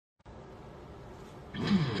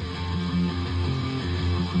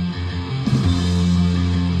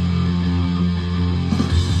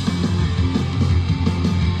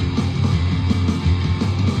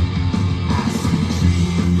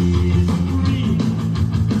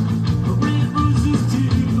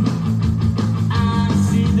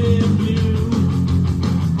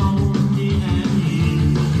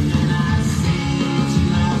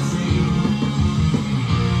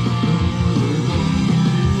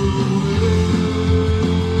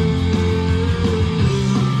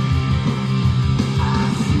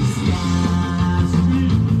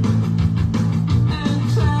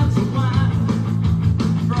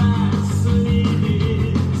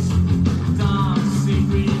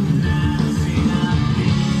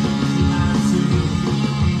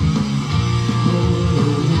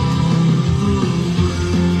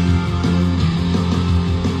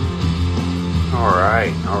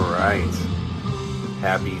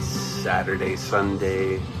Saturday,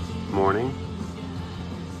 Sunday morning.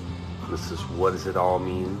 This is What Does It All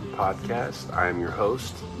Mean podcast. I'm your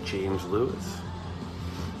host, James Lewis.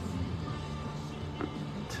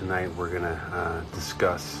 Tonight we're going to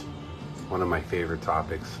discuss one of my favorite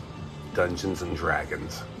topics, Dungeons and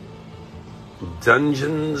Dragons.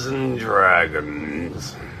 Dungeons and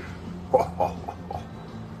Dragons.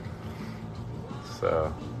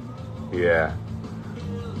 So, yeah.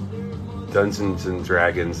 Dungeons and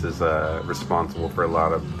Dragons is responsible for a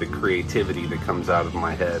lot of the creativity that comes out of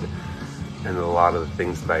my head, and a lot of the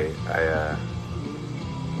things that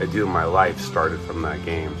I do in my life started from that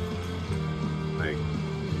game.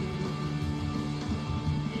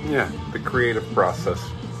 The creative process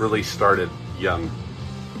really started young.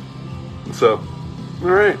 So,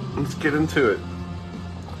 alright, let's get into it.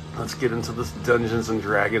 Let's get into this Dungeons and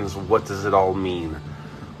Dragons. What does it all mean?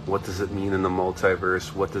 What does it mean in the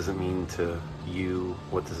multiverse? What does it mean to you?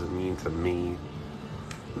 What does it mean to me?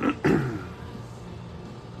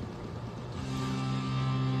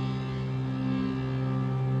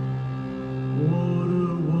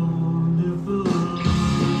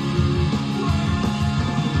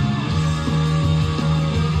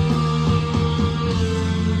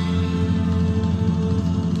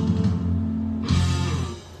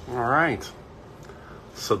 Alright.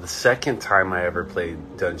 So the second time I ever played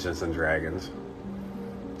Dungeons and Dragons,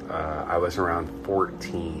 I was around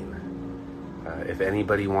 14. If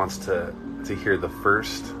anybody wants to hear the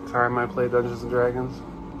first time I played Dungeons and Dragons,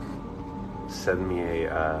 send me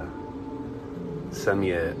a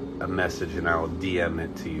message and I'll DM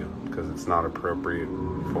it to you, because it's not appropriate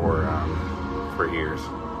for ears.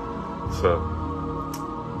 So,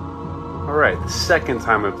 all right, the second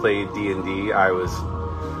time I played D&D, I was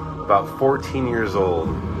about 14 years old.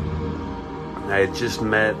 I had just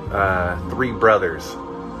met three brothers,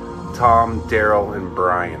 Tom, Daryl, and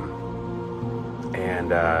Brian.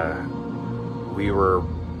 And we were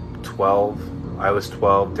 12. I was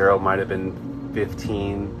 12. Daryl might have been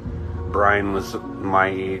 15. Brian was my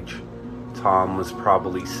age. Tom was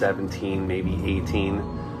probably 17, maybe 18.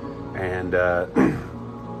 And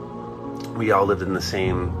we all lived in the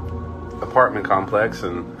same apartment complex,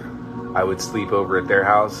 and I would sleep over at their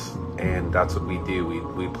house, and that's what we do.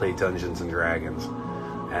 We play Dungeons and Dragons,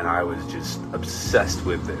 and I was just obsessed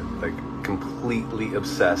with it, like completely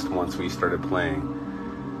obsessed once we started playing.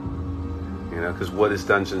 Because what is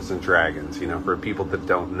Dungeons and Dragons? For people that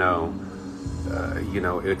don't know,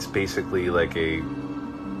 it's basically like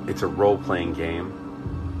it's a role-playing game,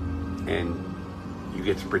 and you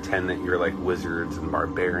get to pretend that you're like wizards and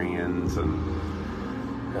barbarians and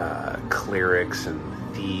clerics and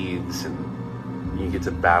thieves, and you get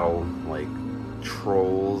to battle like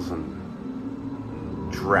trolls and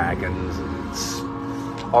dragons and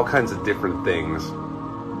all kinds of different things.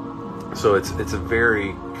 So it's a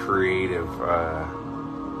very creative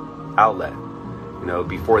outlet.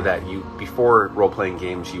 Before role-playing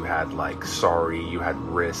games, you had like Sorry, you had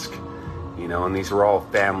Risk, and these were all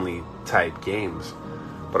family type games.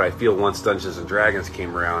 But I feel once Dungeons and Dragons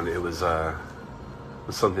came around, it was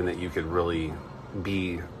something that you could really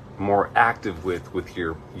be more active with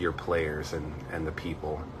your players and the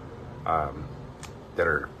people that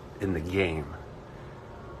are in the game.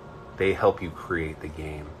 They help you create the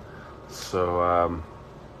game. So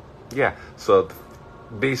so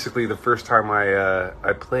basically the first time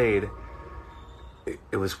I played,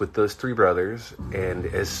 it was with those three brothers, and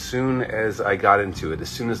as soon as I got into it, as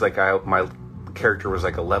soon as my character was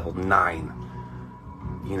like a level 9,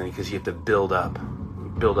 because you have to build up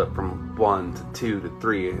from 1 to 2 to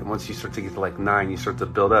 3, and once you start to get to like 9, you start to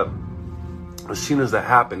build up. As soon as that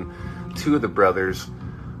happened, two of the brothers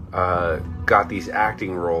got these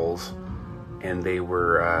acting roles, and they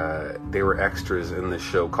were extras in this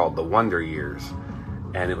show called The Wonder Years,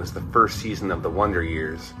 and it was the first season of The Wonder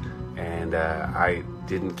Years, and I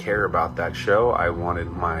didn't care about that show. I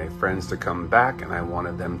wanted my friends to come back, and I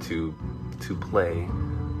wanted them to play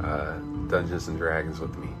Dungeons and Dragons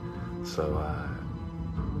with me. So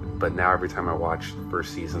but now every time I watch the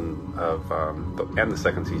first season of and the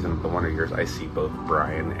second season of The Wonder Years, I see both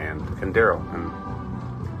Brian and Daryl,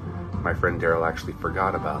 and my friend Daryl actually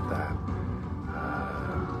forgot about that.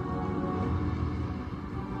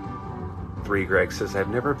 3 Greg says, I've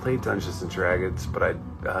never played Dungeons and Dragons, but I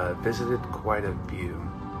visited quite a few.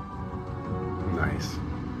 Nice.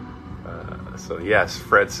 So yes,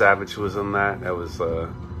 Fred Savage was in that. That was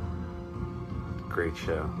a great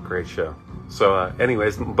show. So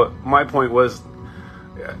anyways, but my point was,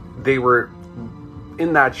 they were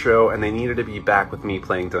in that show and they needed to be back with me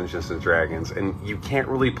playing Dungeons and Dragons. And you can't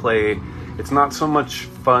really play, it's not so much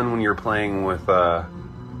fun when you're playing with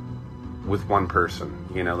with one person.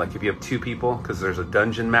 You know, like if you have two people, because there's a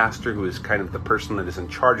dungeon master who is kind of the person that is in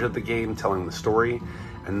charge of the game telling the story,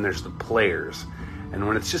 and then there's the players. And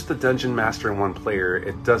when it's just the dungeon master and one player,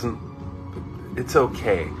 it's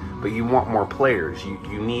okay, but you want more players.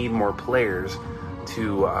 You need more players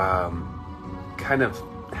to kind of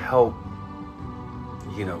help,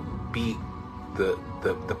 you know, beat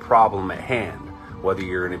the problem at hand. Whether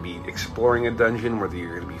you're going to be exploring a dungeon, whether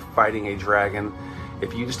you're going to be fighting a dragon,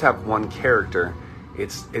 if you just have one character,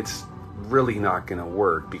 it's really not going to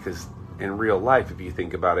work, because in real life, if you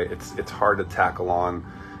think about it, it's hard to tackle on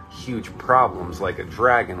huge problems like a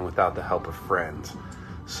dragon without the help of friends.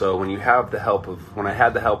 So when I had the help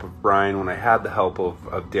of Brian, when I had the help of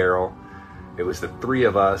Daryl, it was the three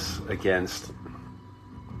of us against,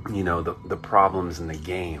 you know, the problems in the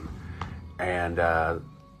game. And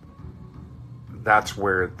that's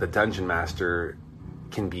where the dungeon master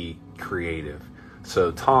can be creative.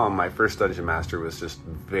 So Tom, my first dungeon master, was just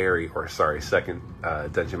second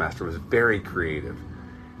dungeon master was very creative.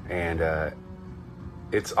 And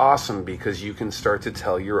it's awesome because you can start to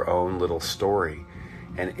tell your own little story.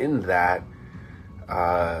 And in that,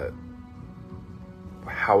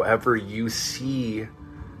 however you see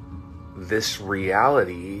this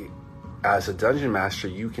reality as a dungeon master,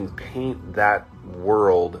 you can paint that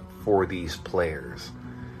world for these players.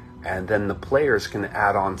 And then the players can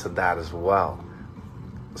add on to that as well.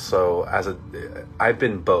 So I've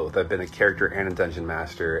been both. I've been a character and a dungeon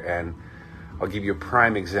master, and I'll give you a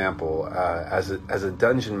prime example. As a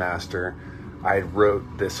dungeon master, I wrote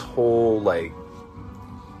this whole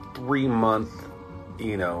 3-month,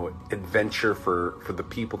 you know, adventure for the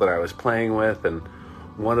people that I was playing with, and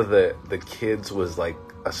one of the kids was like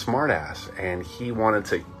a smartass, and he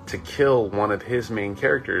wanted to kill one of his main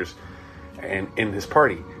characters and in his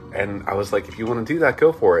party. And I was like, if you want to do that,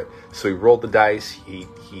 go for it. So he rolled the dice. He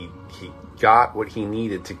got what he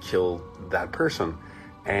needed to kill that person,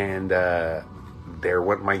 and there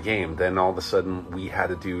went my game. Then all of a sudden, we had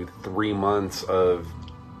to do 3 months of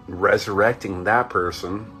resurrecting that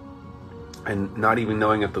person, and not even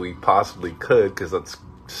knowing if we possibly could, because that's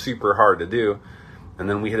super hard to do. And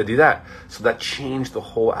then we had to do that. So that changed the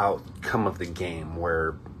whole outcome of the game,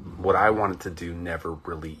 where what I wanted to do never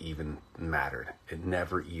really even mattered. It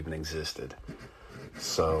never even existed.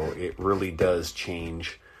 So it really does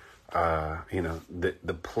change, you know,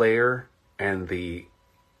 the player and the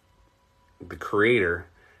creator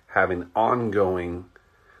having ongoing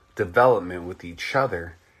development with each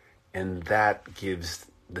other, and that gives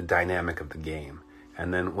the dynamic of the game.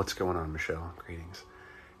 And then, what's going on, Michelle? Greetings.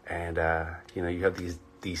 And you know, you have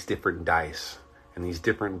these different dice, and these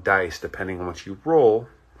different dice, depending on what you roll,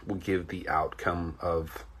 will give the outcome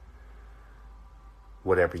of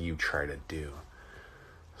whatever you try to do.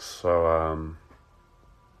 So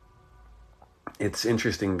it's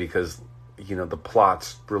interesting because, you know, the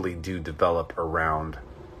plots really do develop around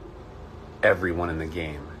everyone in the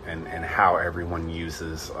game, and how everyone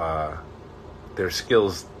uses their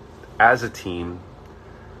skills as a team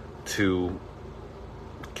to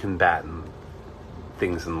combat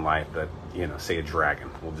things in life that, you know, say a dragon.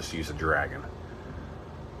 We'll just use a dragon.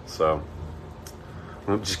 So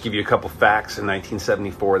I'll just give you a couple facts. In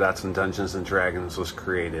 1974, that's when Dungeons and Dragons was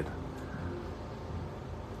created.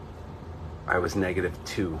 I was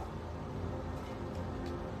 -2.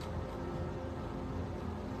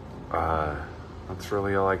 That's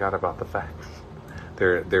really all I got about the facts.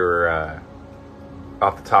 They're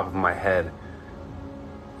off the top of my head.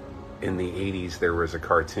 In the 80s, there was a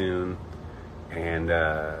cartoon, and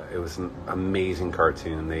it was an amazing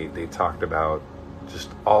cartoon. They talked about just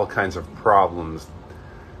all kinds of problems.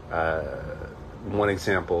 One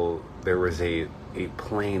example, there was a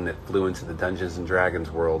plane that flew into the Dungeons and Dragons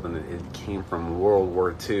world, and it came from World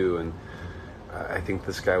War II, and I think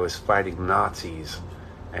this guy was fighting Nazis.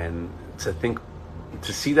 And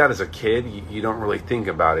to see that as a kid, you don't really think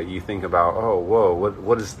about it. You think about, oh, whoa,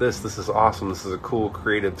 what is this? This is awesome. This is a cool,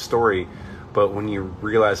 creative story. But when you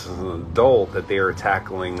realize as an adult that they are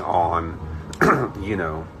tackling on, you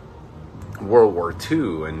know, World War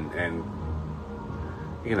II and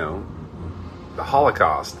you know, the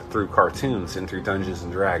Holocaust through cartoons and through Dungeons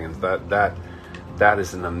and Dragons, that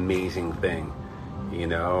is an amazing thing, you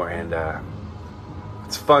know, and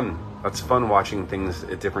it's fun. It's fun watching things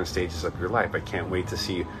at different stages of your life. I can't wait to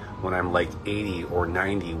see when I'm like 80 or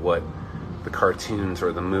 90 what the cartoons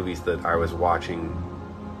or the movies that I was watching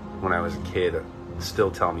when I was a kid still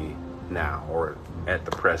tell me now or at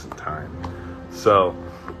the present time. So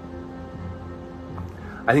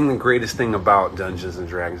I think the greatest thing about Dungeons and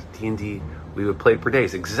Dragons, D&D We would play for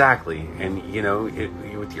days, exactly. And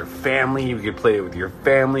with your family, you could play it with your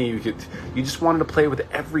family. You just wanted to play with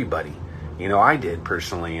everybody. I did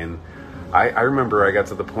personally, and I remember I got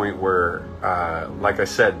to the point where, like I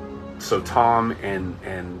said, so Tom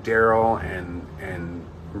and Daryl and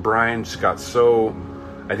Brian just got so.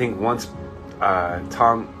 I think once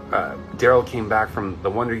Daryl came back from the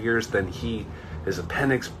Wonder Years, then his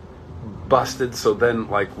appendix busted. So then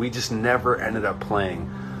we just never ended up playing.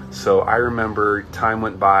 So I remember time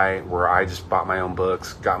went by where I just bought my own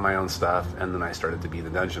books, got my own stuff, and then I started to be the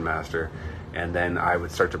dungeon master. And then I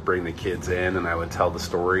would start to bring the kids in, and I would tell the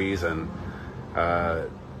stories, and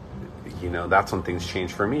that's when things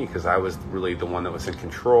changed for me, because I was really the one that was in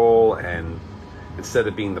control. And instead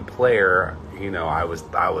of being the player, I was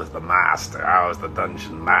the master. I was the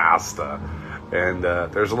dungeon master, and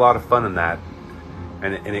there's a lot of fun in that.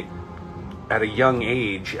 And it at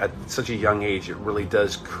such a young age, it really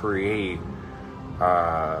does create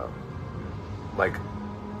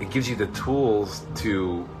it gives you the tools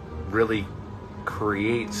to really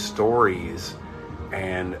create stories,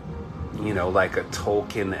 and like a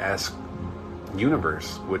Tolkien-esque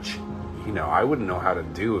universe, which I wouldn't know how to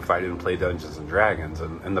do if I didn't play Dungeons and Dragons.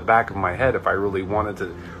 And in the back of my head, if I really wanted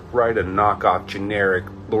to write a knockoff generic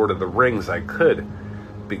Lord of the Rings, I could,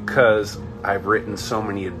 because I've written so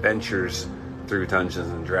many adventures through Dungeons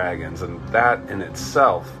and Dragons, and that in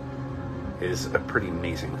itself is a pretty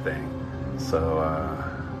amazing thing. So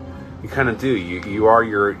you kind of do. You are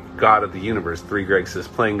your god of the universe. 3 Greg says,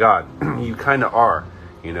 playing God. You kind of are.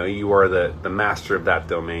 You are the master of that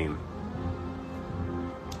domain.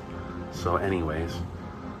 So anyways,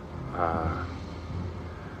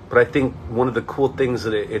 but I think one of the cool things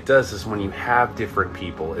that it does is when you have different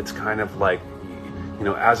people, it's kind of like,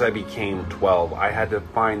 as I became 12, I had to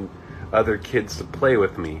find other kids to play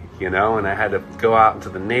with me, and I had to go out into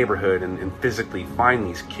the neighborhood and physically find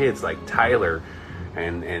these kids like Tyler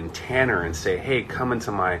and Tanner and say, hey, come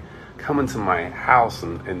into my house,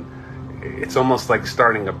 and it's almost like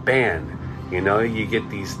starting a band. You get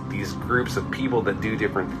these groups of people that do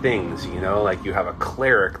different things, like you have a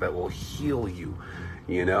cleric that will heal you,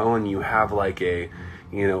 and you have like a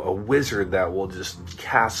wizard that will just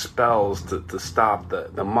cast spells to stop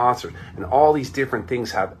the monsters. And all these different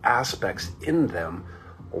things have aspects in them,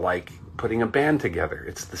 like putting a band together.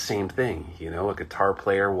 It's the same thing, a guitar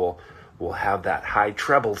player will have that high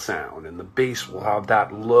treble sound, and the bass will have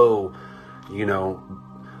that low,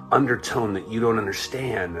 undertone that you don't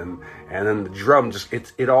understand, and then the drum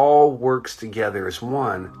it all works together as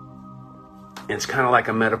one. And it's kind of like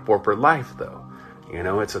a metaphor for life, though.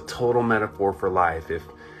 It's a total metaphor for life.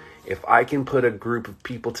 If I can put a group of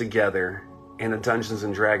people together in a Dungeons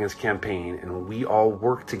and Dragons campaign, and we all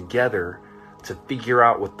work together to figure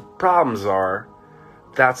out what the problems are,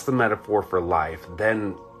 that's the metaphor for life.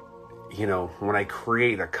 Then when I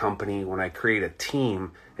create a company, when I create a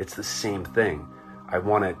team, it's the same thing. I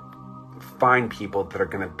want to find people that are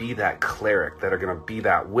going to be that cleric, that are going to be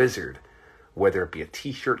that wizard, whether it be a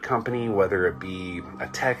t-shirt company, whether it be a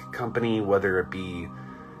tech company, whether it be,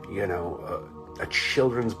 a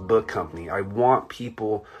children's book company. I want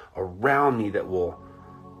people around me that will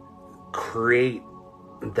create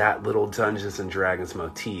that little Dungeons and Dragons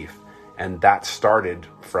motif. And that started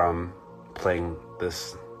from playing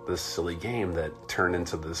this silly game that turned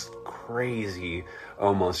into this crazy,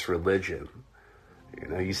 almost religion.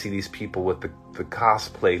 You see these people with the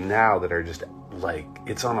cosplay now that are just like,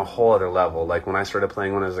 it's on a whole other level. Like when I started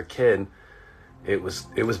playing when I was a kid, it was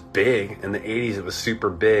big. In the 80s, it was super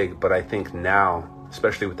big. But I think now,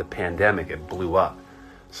 especially with the pandemic, it blew up.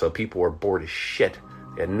 So people were bored as shit.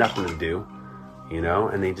 They had nothing to do,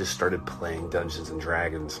 and they just started playing Dungeons and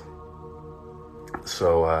Dragons.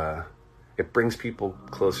 So it brings people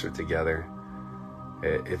closer together.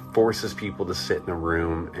 It forces people to sit in a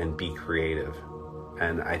room and be creative.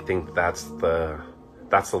 And I think that's the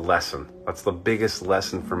lesson. That's the biggest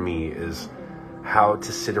lesson for me, is how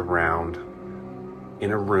to sit around in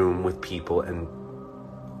a room with people and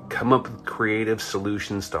come up with creative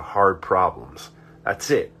solutions to hard problems. That's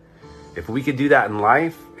it. If we could do that in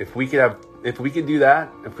life, if we could do that,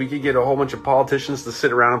 if we could get a whole bunch of politicians to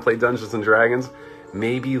sit around and play Dungeons and Dragons,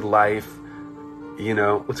 maybe life,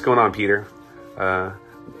 what's going on, Peter?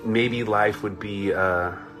 Maybe life would be,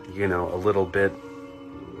 a little bit,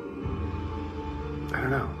 I don't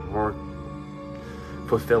know, more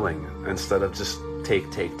fulfilling instead of just take.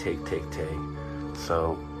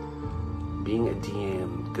 So, being a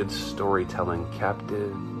DM, good storytelling,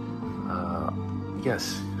 captive,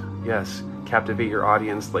 yes, captivate your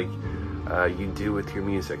audience like you do with your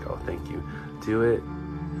music. Oh, thank you. Do it.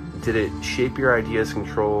 Did it shape your ideas,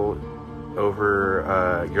 control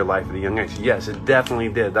your life at a young age? Yes, it definitely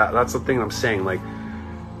did. That's the thing I'm saying. Like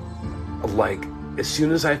as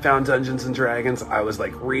soon as I found Dungeons and Dragons, I was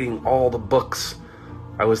like reading all the books.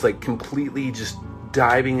 I was like completely just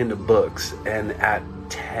diving into books. And at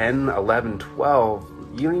 10, 11, 12,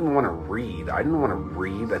 you don't even want to read. I didn't want to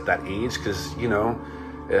read at that age because,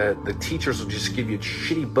 the teachers will just give you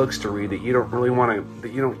shitty books to read that you don't really want to,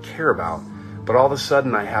 that you don't care about. But all of a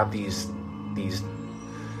sudden I have these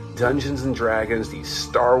Dungeons and Dragons, these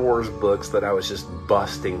Star Wars books that I was just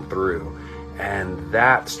busting through. And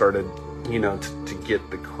that started, to get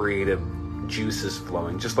the creative juices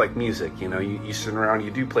flowing, just like music. You sit around,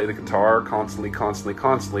 you do play the guitar constantly.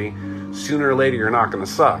 Sooner or later, you're not going to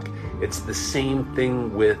suck. It's the same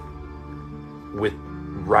thing with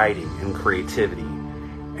writing and creativity.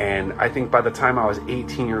 And I think by the time I was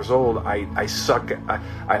 18 years old, I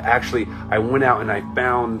went out and I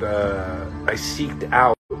found, I seeked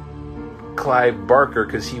out Clive Barker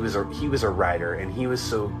because he was a writer and he was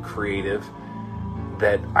so creative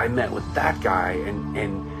that I met with that guy and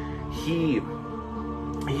he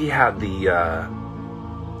had the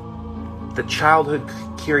childhood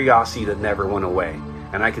curiosity that never went away,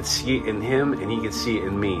 and I could see it in him and he could see it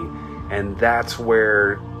in me, and that's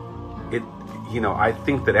where it, I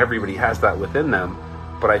think that everybody has that within them,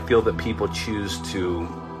 but I feel that people choose to,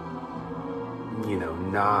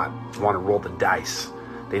 not want to roll the dice.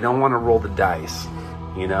 They don't want to roll the dice,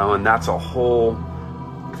 and that's a whole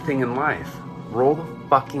thing in life. Roll the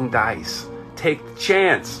fucking dice. Take the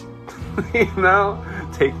chance. Take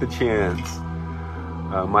the chance.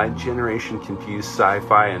 My generation confused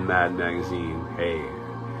sci-fi and Mad Magazine. Hey,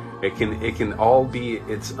 it can all be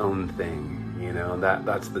its own thing.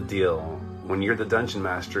 That's the deal. When you're the dungeon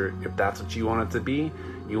master, if that's what you want it to be,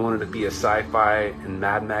 you want it to be a sci-fi and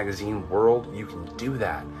Mad Magazine world, you can do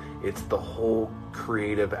that. It's the whole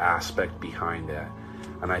creative aspect behind it,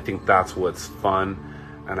 and I think that's what's fun.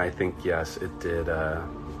 And I think, yes, it did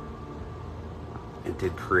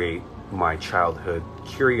create my childhood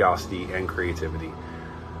curiosity and creativity.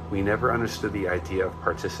 We never understood the idea of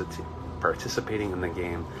participating in the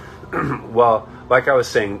game. Well, like I was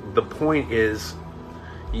saying, the point is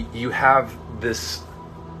you have these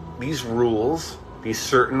rules, these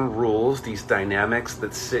certain rules, these dynamics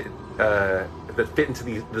that fit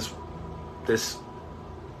into this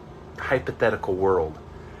hypothetical world.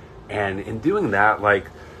 And in doing that,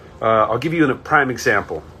 I'll give you a prime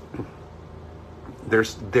example.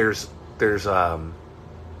 There's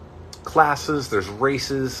classes, there's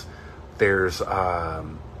races, there's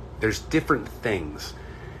different things,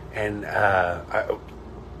 and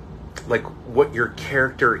like what your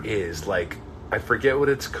character is. Like, I forget what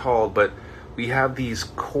it's called, but we have these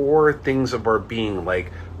core things of our being.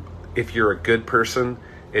 Like, if you're a good person,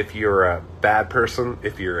 if you're a bad person,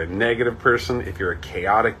 if you're a negative person, if you're a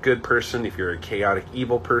chaotic good person, if you're a chaotic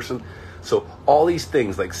evil person. So all these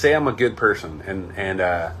things, like say I'm a good person and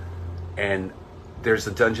there's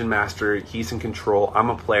a dungeon master, he's in control, I'm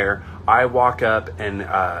a player, I walk up and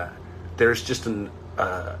there's just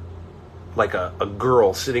a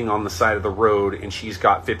girl sitting on the side of the road and she's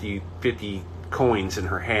got 50 coins in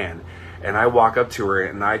her hand, and I walk up to her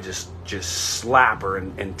and I just slap her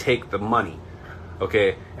and take the money.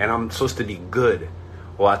 Okay, and I'm supposed to be good.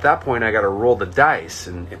 Well, at that point, I got to roll the dice,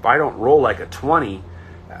 and if I don't roll like a 20,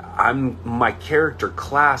 my character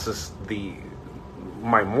class is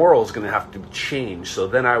my moral is going to have to change. So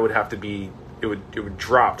then I would have to be, it would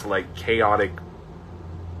drop to like chaotic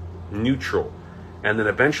neutral, and then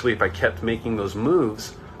eventually, if I kept making those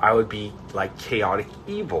moves, I would be like chaotic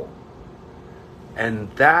evil,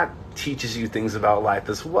 and that teaches you things about life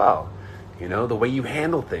as well. The way you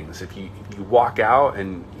handle things. If you walk out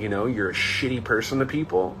and, you're a shitty person to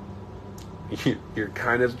people, you're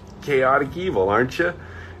kind of chaotic evil, aren't you?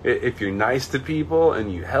 If you're nice to people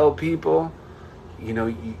and you help people,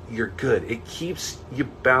 you're good. It keeps you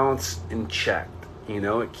balanced and checked.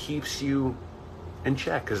 It keeps you in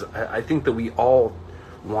check, because I think that we all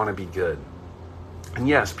want to be good. And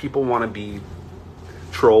yes, people want to be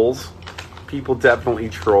trolls. People definitely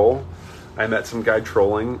troll. I met some guy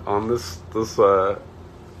trolling on this little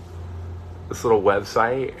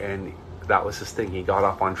website, and that was his thing. He got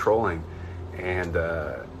off on trolling, and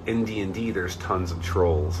in D&D there's tons of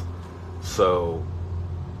trolls. So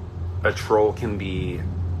a troll can be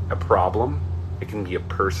a problem, it can be a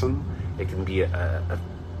person, it can be a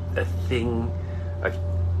thing,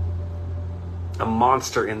 a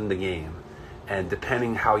monster in the game, and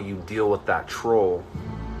depending how you deal with that troll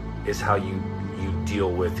is how you deal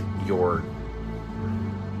with your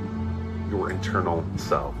internal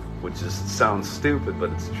self, which sounds stupid, but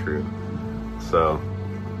it's true. So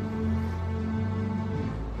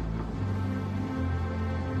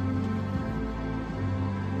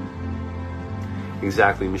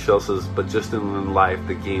Exactly. Michelle says, but just in life,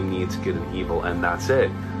 the game needs good and evil, and that's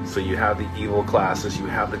it. So you have the evil classes, you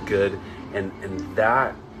have the good, and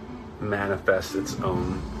that manifests its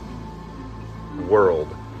own world.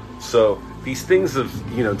 So these things of,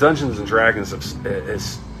 Dungeons and Dragons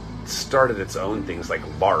has started its own things like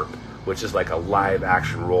LARP, which is like a live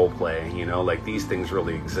action role play, like these things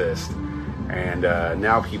really exist. And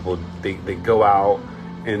now people, they go out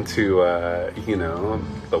into,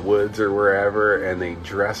 the woods or wherever, and they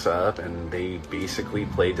dress up and they basically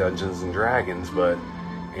play Dungeons and Dragons, but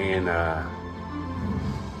in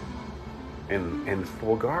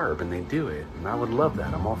full garb, and they do it. And I would love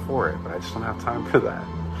that. I'm all for it, but I just don't have time for that.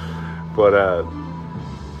 But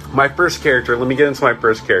my first character, let me get into my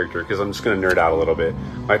first character, because I'm just going to nerd out a little bit.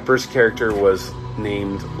 My first character was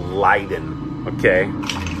named Leiden, okay?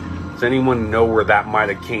 Does anyone know where that might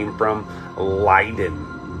have came from? Leiden.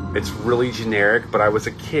 It's really generic, but I was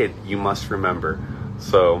a kid, you must remember.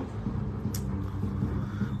 So,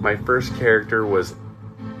 my first character was...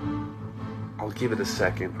 I'll give it a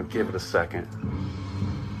second.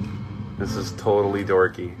 This is totally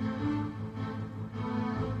dorky.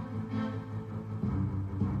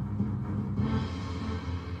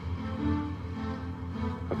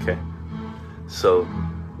 Okay. So,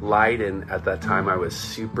 Leiden, at that time, I was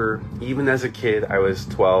super... Even as a kid, I was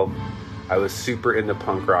 12. I was super into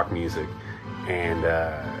punk rock music. And,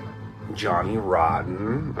 Johnny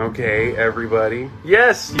Rotten. Okay, everybody.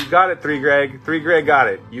 Yes, you got it, 3 Greg. 3 Greg got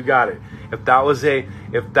it. You got it. If that was a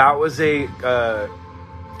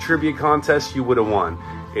trivia contest, you would have won.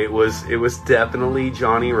 It was definitely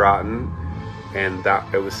Johnny Rotten, and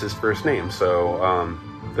that it was his first name. So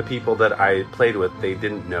the people that I played with, they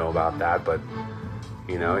didn't know about that, but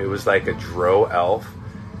it was like a drow elf,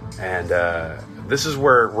 and this is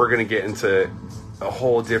where we're gonna get into a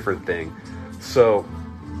whole different thing. So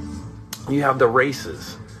you have the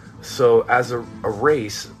races. So as a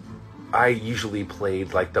race, I usually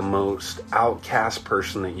played like the most outcast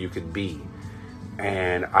person that you could be.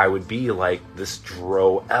 And I would be like this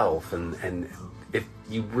drow elf. And if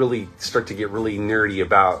you really start to get really nerdy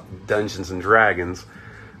about Dungeons and Dragons,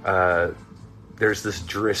 there's this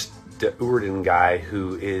Drizzt Do'Urden guy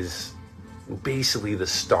who is basically the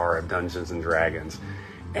star of Dungeons and Dragons.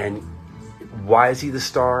 And why is he the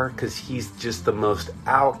star? Because he's just the most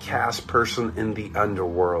outcast person in the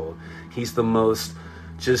underworld. He's the most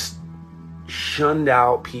just shunned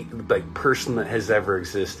out person that has ever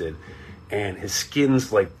existed. And his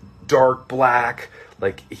skin's like dark black,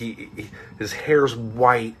 like his hair's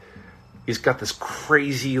white. He's got this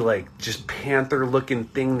crazy like just panther looking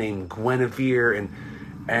thing named Guinevere,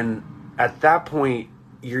 and at that point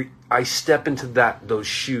I step into those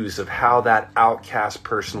shoes of how that outcast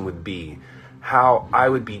person would be, how I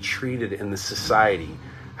would be treated in the society,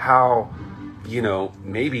 how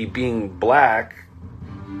maybe being black,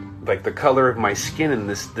 like the color of my skin in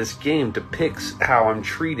this game depicts how I'm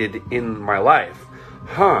treated in my life.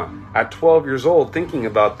 At 12 years old, thinking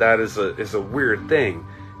about that is a weird thing,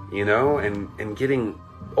 and getting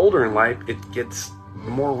older in life, it gets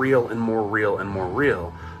more real and more real and more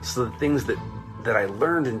real. So the things that I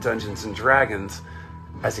learned in Dungeons and Dragons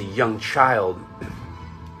as a young child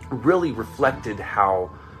really reflected how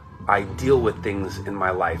I deal with things in my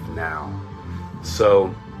life now.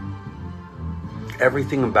 So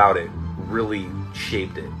everything about it really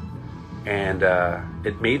shaped it. And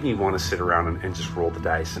it made me want to sit around and just roll the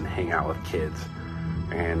dice and hang out with kids.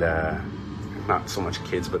 And not so much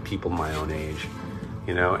kids, but people my own age.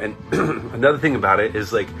 And another thing about it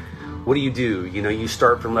is like, what do? You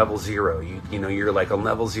start from level 0. You're like on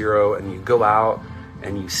level 0, and you go out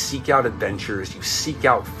and you seek out adventures, you seek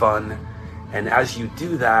out fun. And as you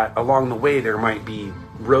do that, along the way, there might be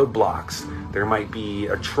roadblocks. There might be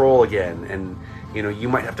a troll again, and you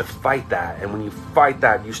might have to fight that. And when you fight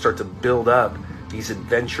that, you start to build up these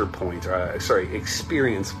adventure points,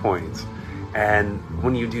 experience points. And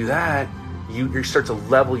when you do that, you start to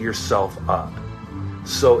level yourself up.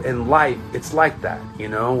 So in life, it's like that,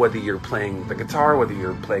 whether you're playing the guitar, whether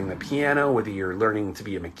you're playing the piano, whether you're learning to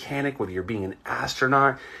be a mechanic, whether you're being an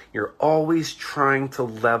astronaut, you're always trying to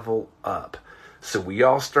level up. So we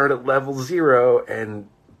all start at level 0, and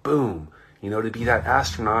boom, to be that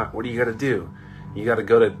astronaut, what do you got to do? You got to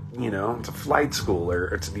go to, to flight school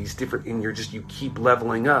or to these different, and you keep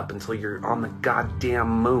leveling up until you're on the goddamn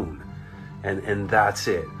moon. And that's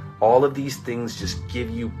it. All of these things just give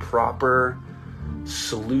you proper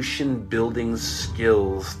solution building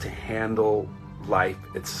skills to handle life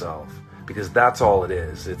itself, because that's all it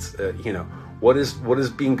is. It's what is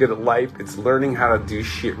being good at life? It's learning how to do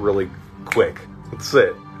shit really quick. That's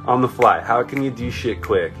it. On the fly. How can you do shit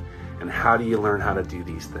quick? And how do you learn how to do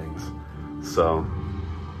these things? So,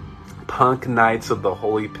 Punk Knights of the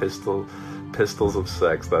Holy Pistols of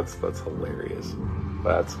Sex. That's hilarious.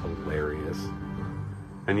 That's hilarious.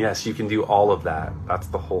 And yes, you can do all of that. That's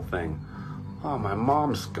the whole thing. Oh, my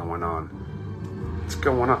mom's going on. What's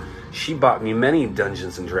going on? She bought me many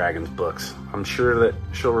Dungeons and Dragons books. I'm sure that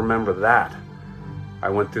she'll remember that. I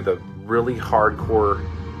went through the really hardcore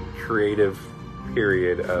creative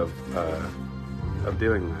period of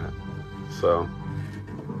doing that. So,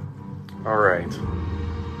 all right.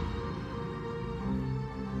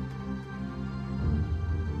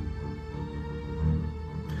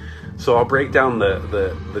 So I'll break down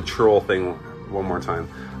the troll thing one more time.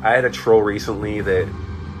 I had a troll recently that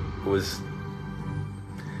was,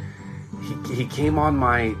 he came on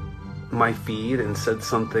my feed and said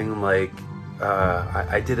something like,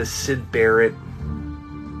 I did a Syd Barrett,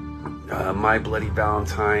 My Bloody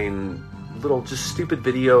Valentine, little just stupid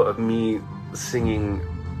video of me singing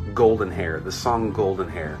Golden Hair, the song Golden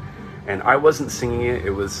Hair. And I wasn't singing it, it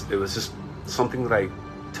was just something that I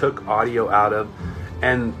took audio out of.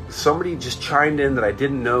 And somebody just chimed in that I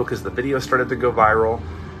didn't know because the video started to go viral.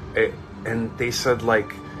 And they said,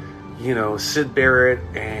 like, you know, Syd Barrett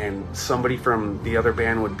and somebody from the other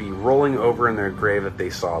band would be rolling over in their grave if they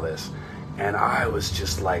saw this. And I was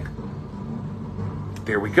just like,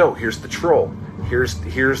 there we go. Here's the troll.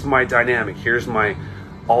 Here's my dynamic. Here's my,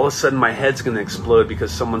 all of a sudden my head's going to explode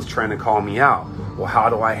because someone's trying to call me out. Well, how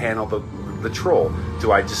do I handle the troll?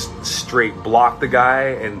 Do I just straight block the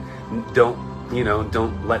guy and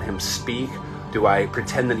don't let him speak? Do I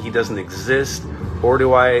pretend that he doesn't exist? Or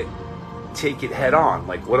do I take it head on?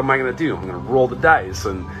 Like, what am I going to do? I'm going to roll the dice.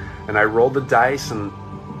 And I rolled the dice, and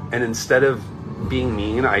instead of being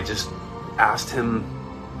mean, I just asked him,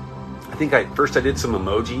 I think first I did some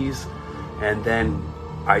emojis, and then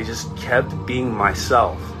I just kept being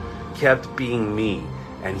myself, kept being me.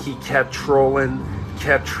 And he kept trolling,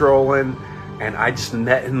 and I just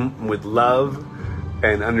met him with love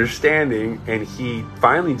and understanding, and he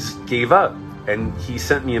finally just gave up. And he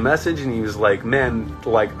sent me a message, and he was like, man,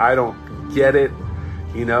 like, I don't get it.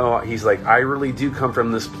 You know, he's like, I really do come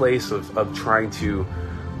from this place of trying to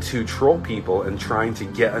troll people and trying to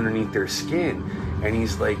get underneath their skin. And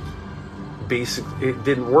he's like, basically, it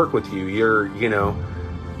didn't work with you.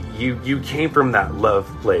 You came from that love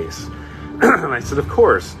place. And I said, of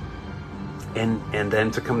course. And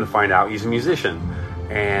then to come to find out, he's a musician.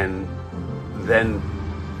 And then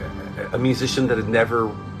a musician that had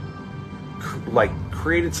never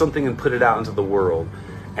created something and put it out into the world.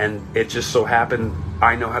 And it just so happened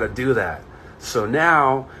I know how to do that. So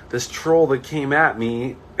now this troll that came at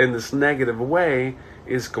me in this negative way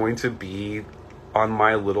is going to be on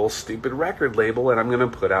my little stupid record label, and I'm going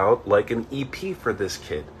to put out like an EP for this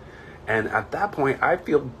kid. And at that point, I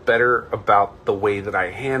feel better about the way that I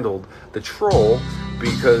handled the troll,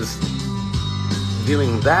 because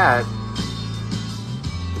doing that,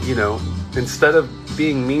 you know, instead of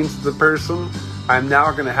being mean to the person, I'm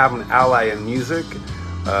now going to have an ally in music,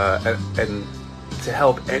 and to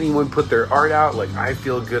help anyone put their art out. Like, I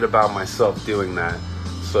feel good about myself doing that.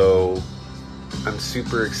 So I'm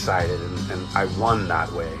super excited, and I won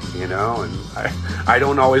that way, you know, and I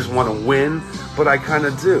don't always want to win, but I kind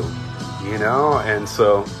of do, you know. And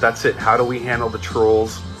so that's it. How do we handle the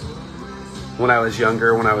trolls? When I was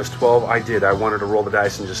younger, when I was 12, I wanted to roll the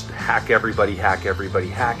dice and just hack everybody.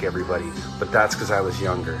 But that's because I was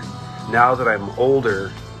younger. Now that I'm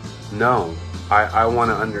older, no, I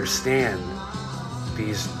want to understand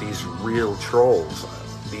these real trolls,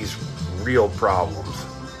 these real problems.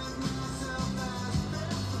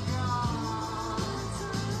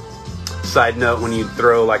 Side note: when you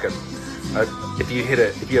throw like if you have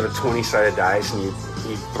a 20-sided dice and you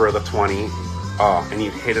throw the 20, and you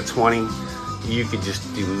hit a 20, you could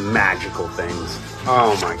just do magical things.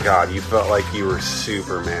 Oh my God, you felt like you were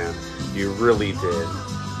Superman. You really did.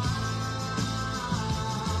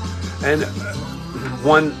 And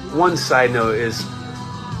one side note is,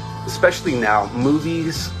 especially now,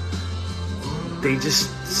 movies, they just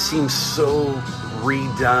seem so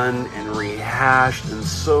redone and rehashed and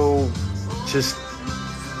so just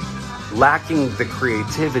lacking the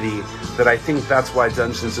creativity that I think that's why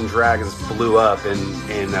Dungeons and Dragons blew up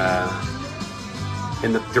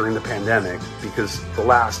during the pandemic, because the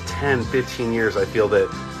last 10, 15 years, I feel that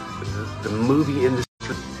the movie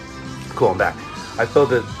industry, I feel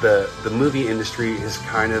that the movie industry has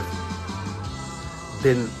kind of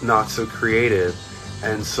been not so creative,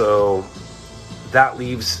 and so that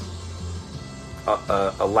leaves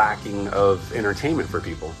a lacking of entertainment for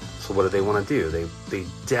people. So what do they want to do? They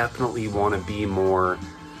definitely want to be more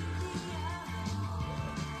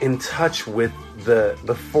in touch with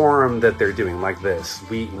the forum that they're doing, like this.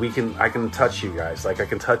 I can touch you guys, like I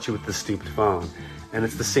can touch you with the stupid phone. And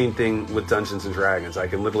it's the same thing with Dungeons and Dragons. I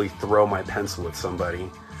can literally throw my pencil at somebody.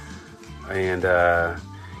 And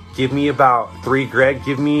give me about Greg,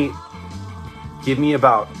 give me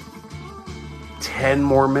about 10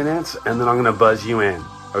 more minutes, and then I'm gonna buzz you in,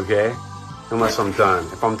 okay? Unless I'm done.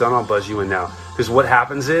 If I'm done, I'll buzz you in now. Because what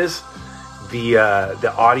happens is the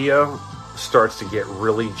audio starts to get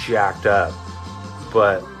really jacked up.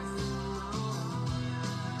 But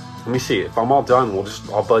let me see. If I'm all done,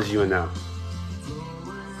 I'll buzz you in now.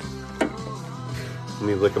 Let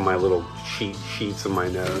me look at my little sheets of my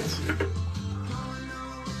notes.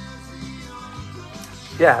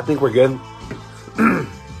 Yeah, I think we're good.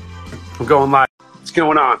 I'm going live. What's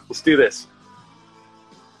going on? Let's do this.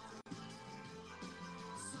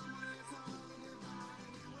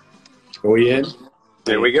 Are we in?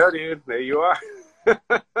 There we go, dude. There you are.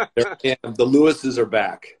 The Lewises are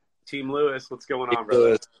back. Team Lewis, what's going on, brother?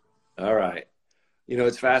 Lewis. All right. You know,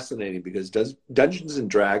 it's fascinating because Dungeons and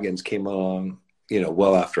Dragons came along, you know,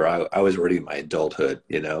 well after I was already in my adulthood,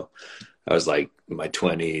 you know. I was like in my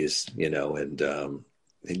 20s, you know, and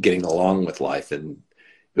getting along with life. And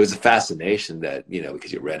it was a fascination that, you know,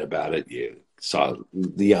 because you read about it, you saw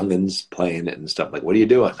the youngins playing it and stuff. Like, what are you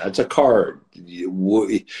doing? That's a card.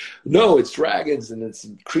 No, it's dragons and it's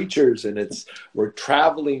creatures and we're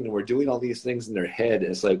traveling and we're doing all these things in their head.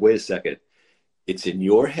 And it's like, wait a second. It's in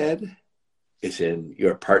your head. It's in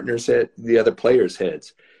your partner's head, the other players'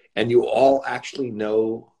 heads. And you all actually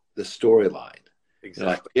know the storyline.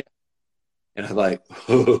 Exactly. And I'm like,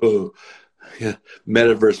 oh, yeah,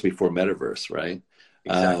 metaverse before metaverse, right?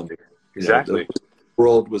 Exactly. Exactly. The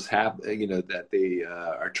world was happening, you know, that they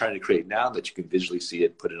are trying to create now, that you can visually see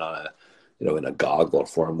it, put it on in a goggle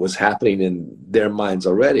form, was happening in their minds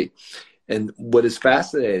already. And what is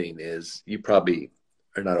fascinating is, you probably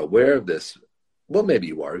are not aware of this. Well, maybe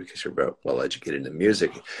you are because you're very well educated in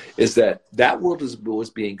music. Is that world was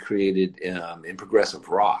being created in progressive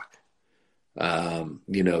rock.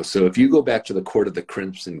 You know, so if you go back to the Court of the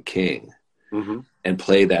Crimson King and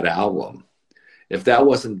play that album, if that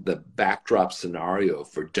wasn't the backdrop scenario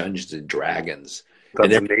for Dungeons and Dragons,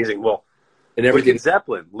 that's amazing. Well, and everything.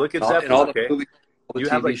 Look at Zeppelin. Okay, you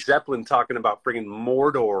have like Zeppelin talking about friggin'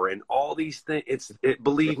 Mordor and all these things.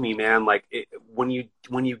 Believe me, man. Like when you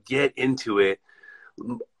get into it,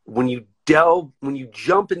 when you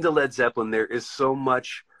jump into Led Zeppelin, there is so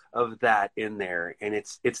much of that in there, and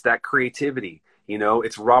it's that creativity. You know,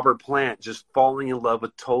 it's Robert Plant just falling in love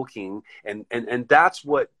with Tolkien, and that's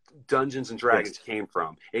what Dungeons and Dragons came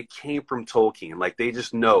from. It came from Tolkien. Like, they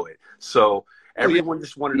just know it. So everyone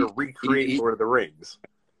just wanted to recreate Lord of the Rings.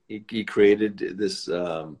 He created this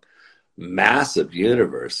massive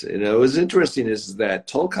universe. And it was interesting is that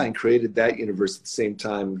Tolkien created that universe at the same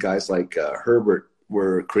time guys like Herbert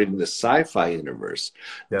were creating the sci-fi universe.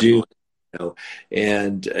 Dune, you know,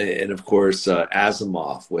 and of course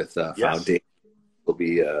Asimov with Foundation will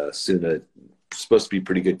be soon supposed to be a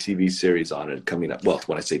pretty good TV series on it coming up. Well,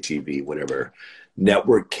 when I say TV, whatever,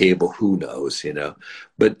 network, cable, who knows, you know,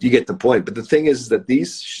 but you get the point. But the thing is that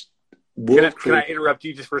these can I interrupt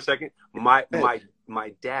you just for a second? My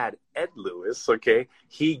dad, Ed Lewis, okay,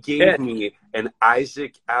 he gave me an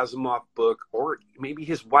Isaac Asimov book, or maybe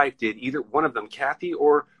his wife did, either one of them, Kathy,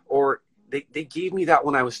 or they gave me that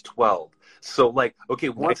when I was 12. So, like, okay,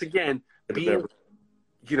 once again,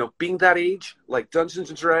 being that age, like Dungeons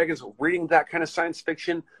and Dragons, reading that kind of science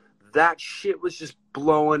fiction, that shit was just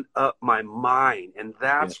blowing up my mind. And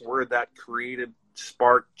that's where that creative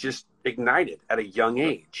spark just ignited at a young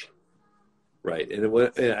age. Right.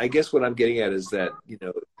 And I guess what I'm getting at is that, you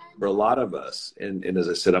know, for a lot of us, and as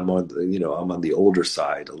I said, I'm on the older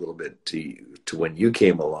side a little bit to when you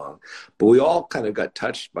came along, but we all kind of got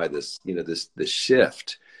touched by this, you know, this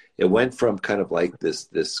shift. It went from kind of like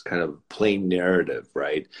this kind of plain narrative,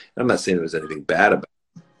 right? I'm not saying there was anything bad about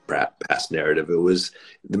past narrative. It was,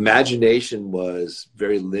 the imagination was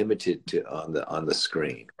very limited on the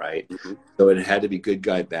screen, right? So it had to be good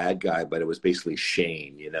guy, bad guy, but it was basically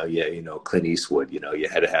Shane, you know, Clint Eastwood, you know, you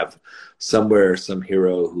had to have some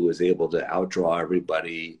hero who was able to outdraw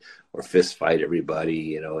everybody or fist fight everybody,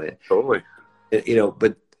 you know. Totally. You know,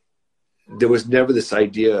 but there was never this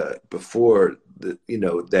idea before that, you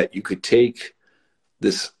know, that you could take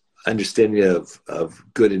this understanding of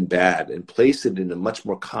good and bad and place it in a much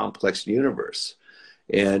more complex universe.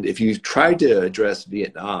 And if you tried to address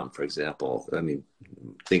Vietnam, for example, I mean,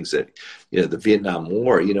 things that, you know, the Vietnam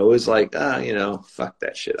War, you know, it was like, you know, fuck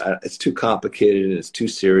that shit. It's too complicated and it's too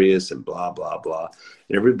serious and blah, blah, blah.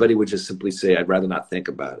 And everybody would just simply say, I'd rather not think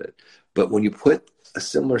about it. But when you put a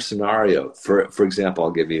similar scenario. For example,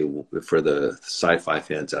 I'll give you, for the sci-fi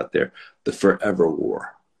fans out there, The Forever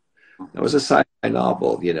War. That was a sci-fi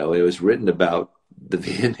novel. You know, it was written about the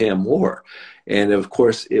Vietnam War, and of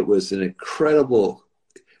course, it was an incredible.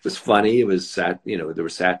 It was funny. It was you know, there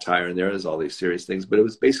was satire in there. There's all these serious things, but it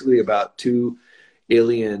was basically about two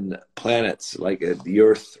alien planets, like the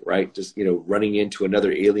Earth, right? Just, you know, running into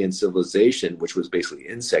another alien civilization, which was basically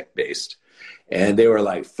insect based, and they were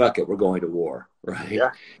like, "Fuck it, we're going to war," right?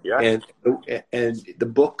 Yeah, yeah. And the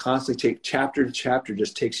book constantly chapter to chapter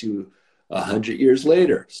just takes you 100 years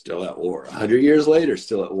later, still at war. 100 years later,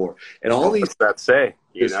 still at war, and all these. What's that say?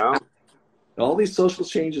 You know. All these social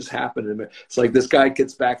changes happen. And it's like this guy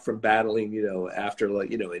gets back from battling, you know, after,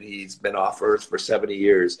 like, you know, and he's been off Earth for 70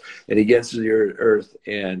 years, and he gets to the Earth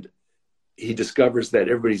and he discovers that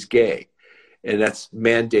everybody's gay. And that's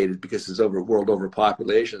mandated because it's world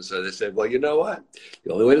overpopulation. So they said, well, you know what?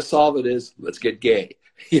 The only way to solve it is let's get gay.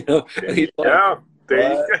 You know? And he's like, yeah.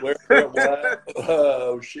 What? What?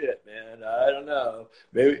 Oh shit, man! I don't know.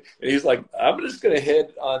 Maybe. And he's like, I'm just gonna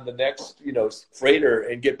head on the next, you know, freighter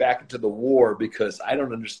and get back into the war because I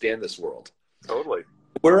don't understand this world. Totally.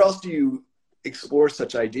 Where else do you explore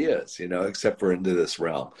such ideas, you know, except for into this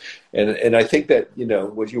realm? And I think that, you know,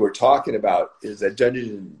 what you were talking about is that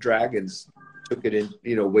Dungeons and Dragons took it in,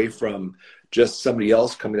 you know, away from just somebody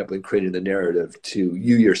else coming up and creating the narrative to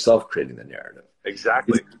you yourself creating the narrative.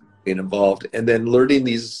 Exactly. Being involved, and then learning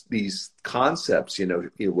these concepts, you know,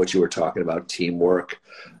 what you were talking about, teamwork,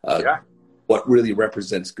 what really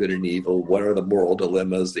represents good and evil, what are the moral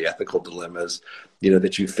dilemmas, the ethical dilemmas, you know,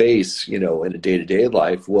 that you face, you know, in a day-to-day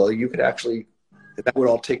life. Well, you could actually, that would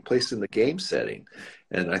all take place in the game setting.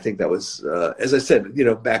 And I think that was, as I said, you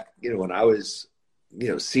know, back, you know, when I was, you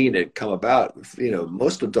know, seeing it come about, you know,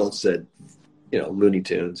 most adults said, you know, Looney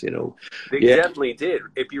Tunes, you know. They definitely did.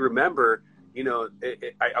 If you remember, you know,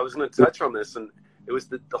 I was going to touch on this, and it was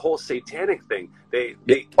the whole satanic thing.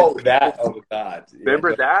 Oh God!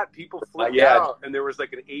 Remember that? People flipped out, and there was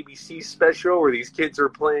like an ABC special where these kids are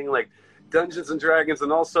playing like Dungeons and Dragons,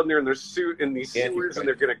 and all of a sudden they're in their suit in these sewers, and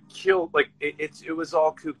they're going to kill. Like it was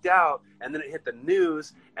all cooked out, and then it hit the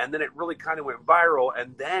news, and then it really kind of went viral,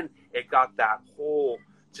 and then it got that whole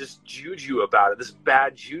just juju about it, this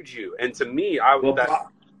bad juju. And to me,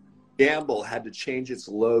 Gamble had to change its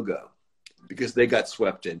logo because they got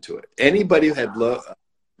swept into it. Anybody who had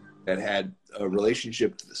that had a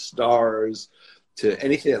relationship to the stars, to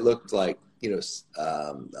anything that looked like, you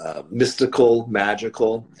know, mystical,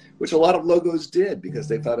 magical, which a lot of logos did because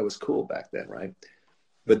they thought it was cool back then, right?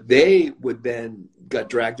 But they would then got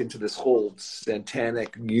dragged into this whole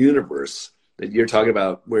satanic universe that you're talking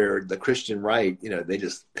about, where the Christian right, you know, they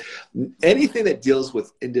just, anything that deals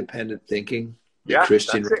with independent thinking,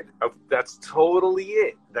 Christian. That's it. That's totally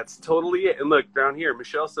it. That's totally it. And look, down here,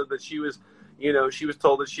 Michelle said that she was, you know, she was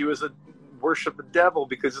told that she was a worship the devil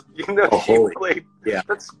because, you know, she played. Yeah,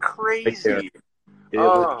 that's crazy.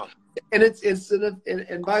 And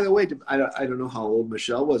and by the way, I don't know how old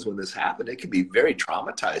Michelle was when this happened. It can be very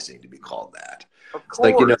traumatizing to be called that. Of course.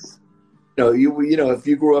 Like, you know, if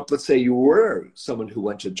you grew up, let's say you were someone who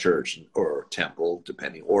went to church or temple,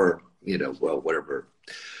 depending, or, you know, well, whatever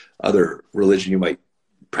other religion you might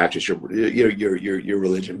practice your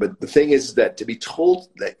religion. But the thing is that to be told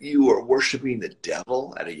that you are worshiping the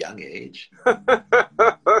devil at a young age,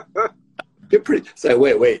 you're pretty, say,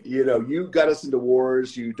 wait, you know, you got us into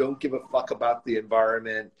wars. You don't give a fuck about the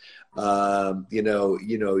environment. You know,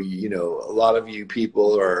 a lot of you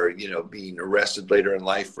people are, you know, being arrested later in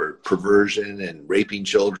life for perversion and raping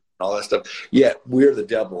children. All that stuff. Yet we're the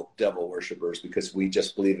devil worshipers because we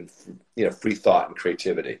just believe in, you know, free thought and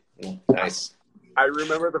creativity. Nice. I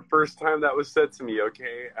remember the first time that was said to me.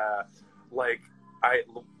 Okay,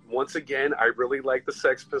 once again, I really liked the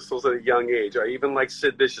Sex Pistols at a young age. I even liked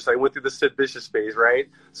Sid Vicious. I went through the Sid Vicious phase, right?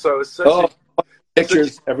 So it was such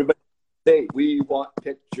pictures. Everybody say we want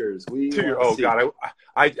pictures. God,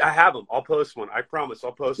 I have them. I'll post one. I promise.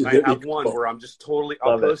 I'll post. I have one where I'm just totally.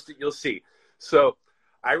 I'll post it. You'll see. So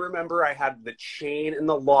I remember I had the chain and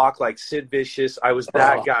the lock like Sid Vicious. I was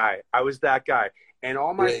that guy. And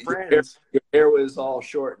all my friends. Your hair was all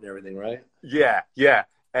short and everything, right? Yeah.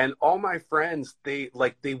 And all my friends, they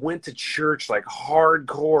went to church like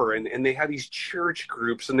hardcore, and they had these church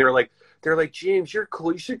groups, and they're like, James, you're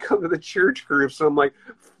cool. You should come to the church groups. And I'm like,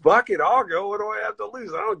 fuck it, I'll go. What do I have to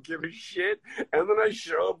lose? I don't give a shit. And then I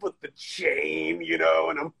show up with the chain, you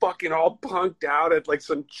know, and I'm fucking all punked out at like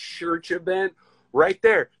some church event. right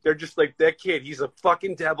there. They're just like, that kid, he's a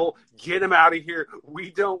fucking devil. Get him out of here.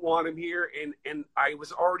 We don't want him here. And I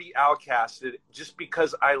was already outcasted just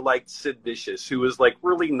because I liked Sid Vicious, who was like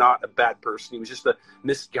really not a bad person. He was just a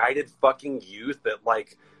misguided fucking youth that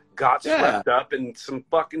like got swept up in some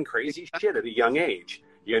fucking crazy shit at a young age,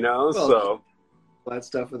 you know? Well, so that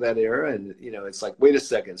stuff of that era. And, you know, it's like, wait a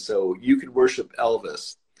second. So you could worship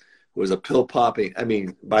Elvis, who was a pill popping. I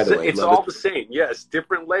mean, by the way, it's all the same. Yes.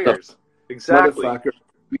 Different layers. Exactly. Motherfucker,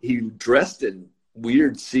 he dressed in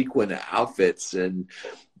weird sequin outfits, and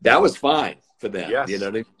that was fine for them. Yes. You know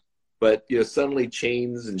what I mean? But, you know, suddenly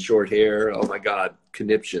chains and short hair. Oh my God,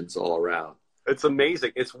 conniptions all around. It's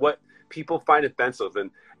amazing. It's what people find offensive.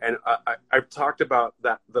 And I've talked about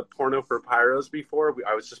the porno for pyros before.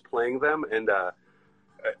 I was just playing them, and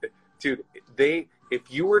dude, if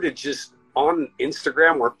you were to just on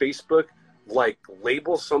Instagram or Facebook, like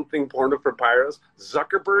label something porno for pyros,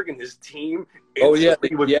 Zuckerberg and his team would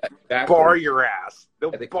exactly. bar your ass.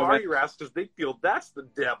 They'll bar your ass because they feel that's the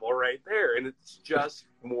devil right there, and it's just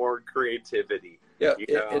more creativity. Yeah,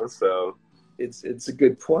 so it's a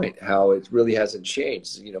good point how it really hasn't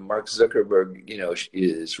changed. You know, Mark Zuckerberg, you know,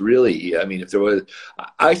 is really, I mean, if there was,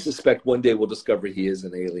 I suspect one day we'll discover he is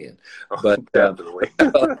an alien. But definitely.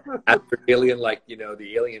 After Alien, like, you know,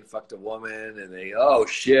 the alien fucked a woman and they, oh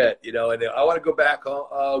shit, you know, and I want to go back home.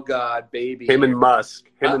 Oh God, baby. Him and Musk,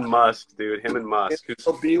 dude.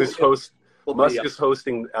 Musk is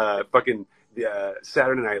hosting fucking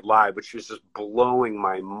Saturday Night Live, which is just blowing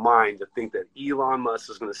my mind to think that Elon Musk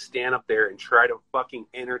is going to stand up there and try to fucking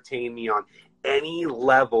entertain me on any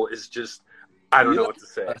level. Is just, I don't know what to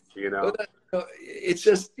say, you know? It's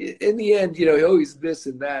just, in the end, you know, he's this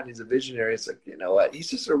and that, and he's a visionary. It's like, you know what? He's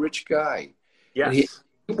just a rich guy. Yes. And he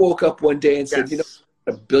woke up one day and said, you know,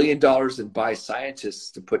 $1 billion and buy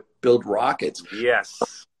scientists to build rockets.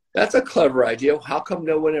 Yes. That's a clever idea. How come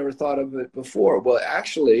no one ever thought of it before? Well,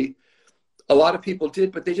 actually, a lot of people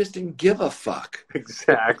did, but they just didn't give a fuck.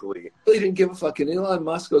 Exactly. They didn't give a fuck. And Elon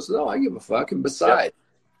Musk goes, no, I give a fuck. And besides,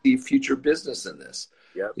 the future business in this.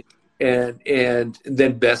 Yep. And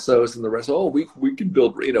then Bezos and the rest, we can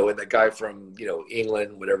build, you know, and the guy from, you know,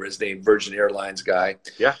 England, whatever his name, Virgin Airlines guy.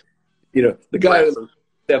 Yeah. You know, the guy who's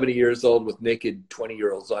 70 years old with naked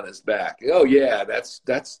 20-year-olds on his back. Oh yeah, that's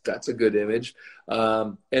a good image.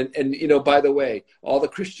 And you know, by the way, all the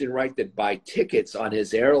Christian right that buy tickets on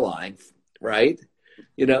his airline, right?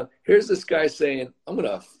 You know, here's this guy saying, I'm going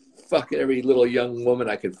to fuck every little young woman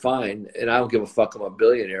I can find, and I don't give a fuck, I'm a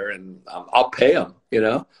billionaire, and I'll pay him, you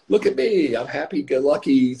know? Look at me, I'm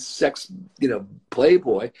happy-go-lucky sex, you know,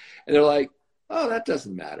 playboy. And they're like, oh, that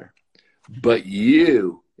doesn't matter. But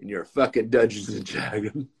you and your fucking Dungeons and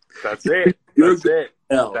Dragons. That's it. That's it.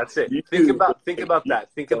 Hell. That's it. Think about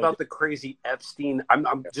that. Think about the crazy Epstein.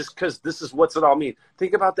 I'm just because this is what's it all mean.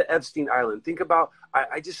 Think about the Epstein Island. Think about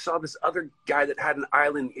I just saw this other guy that had an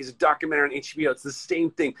island. He's a documentary on HBO. It's the same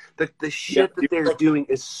thing. The shit that they're doing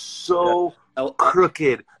is so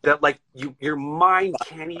crooked that like your mind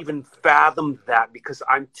can't even fathom that, because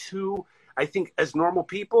I think as normal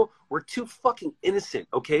people, we're too fucking innocent,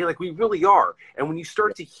 okay? Like, we really are. And when you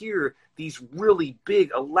start to hear these really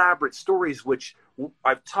big, elaborate stories, which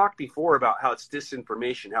I've talked before about how it's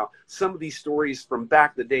disinformation, how some of these stories from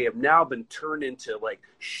back in the day have now been turned into, like,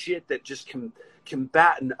 shit that just can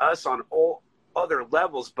combatant us on all other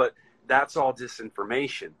levels, but that's all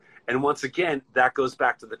disinformation. And once again, that goes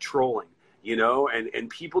back to the trolling. You know, and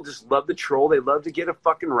people just love the troll. They love to get a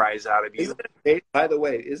fucking rise out of you. By the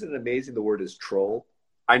way, isn't it amazing the word is troll?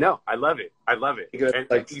 I know. I love it. Because, and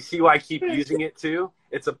like, you see why I keep using it too?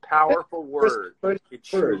 It's a powerful word. It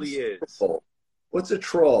truly is. What's a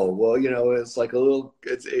troll? Well, you know, it's like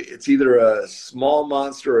it's either a small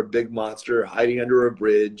monster or a big monster hiding under a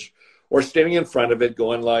bridge, or standing in front of it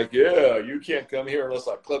going like, yeah, you can't come here unless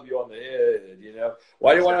I club you on the head, you know?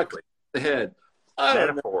 Why do you want to club the head?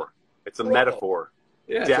 Metaphor. It's a metaphor.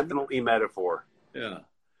 Yeah, definitely metaphor. Yeah.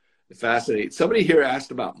 Fascinating. Somebody here asked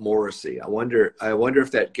about Morrissey. I wonder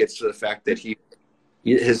if that gets to the fact that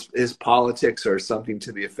his politics are something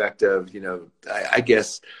to the effect of, you know, I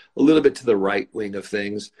guess a little bit to the right wing of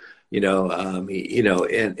things, you know, you know,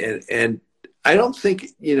 and I don't think,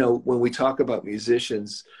 you know, when we talk about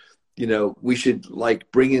musicians, you know, we should like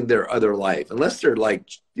bring in their other life, unless they're like,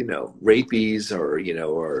 you know, rapies or, you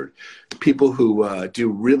know, or people who do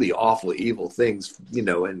really awful, evil things, you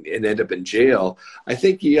know, and end up in jail. I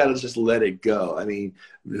think you got to just let it go. I mean,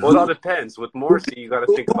 well, it all depends. With Morrissey, you got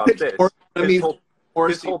to think about this.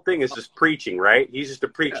 His whole thing is just preaching, right? He's just a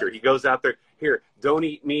preacher. Yeah. He goes out there, here, don't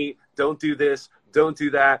eat meat, don't do this, don't do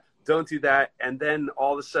that, don't do that. And then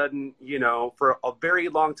all of a sudden, you know, for a very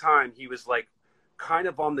long time, he was like kind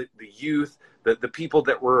of on the youth, the people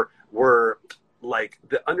that were like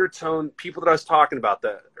the undertone people that I was talking about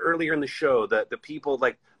the earlier in the show, the people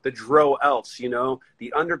like the Dro Elves, you know,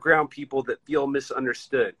 the underground people that feel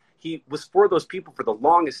misunderstood. He was for those people for the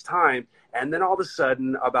longest time. And then all of a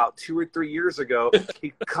sudden, about 2 or 3 years ago,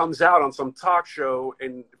 he comes out on some talk show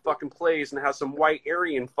and fucking plays and has some white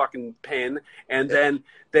Aryan fucking pen. And then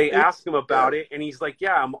they ask him about it. And he's like,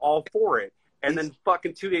 yeah, I'm all for it. And then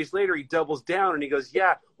fucking 2 days later, he doubles down and he goes,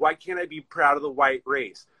 yeah, why can't I be proud of the white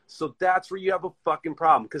race? So that's where you have a fucking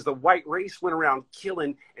problem, because the white race went around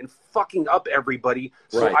killing and fucking up everybody.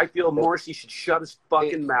 So I feel Morrissey should shut his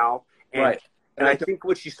fucking mouth. And, and I think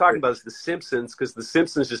what she's talking about is The Simpsons, because The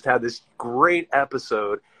Simpsons just had this great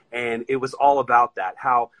episode, and it was all about that,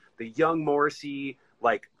 how the young Morrissey,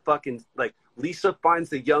 like fucking, like Lisa finds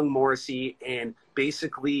the young Morrissey, and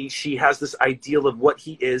basically she has this ideal of what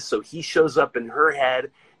he is. So he shows up in her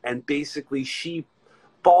head, and basically she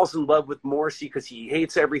falls in love with Morrissey because he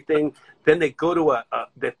hates everything. Then they go to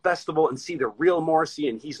the festival and see the real Morrissey,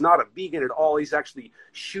 and he's not a vegan at all. He's actually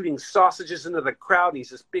shooting sausages into the crowd, and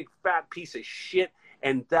he's this big fat piece of shit.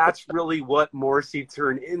 And that's really what Morrissey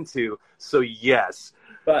turned into. So yes,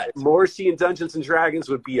 but Morrissey in Dungeons and Dragons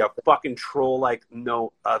would be a fucking troll like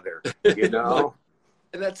no other, you know?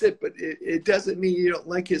 And that's it. But it doesn't mean you don't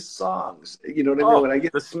like his songs. You know what I mean? When I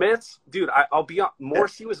get the Smiths, dude, I'll be on.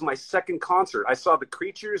 Morrissey was my second concert. I saw the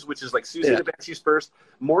Creatures, which is like Susie the Banshee's first.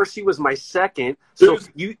 Morrissey was my second. So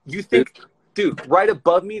you think, dude, right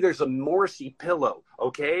above me, there's a Morrissey pillow,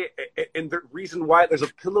 okay? And the reason why there's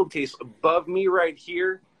a pillowcase above me right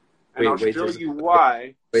here, and I'll show you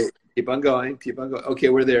why. Wait, keep on going. Keep on going. Okay,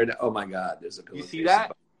 we're there now. Oh my God, there's a pillowcase. You see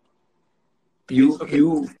that?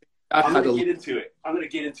 I'm going to get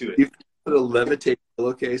into it. You put a levitate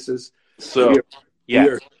pillowcases. So,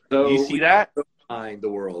 you see that? Behind the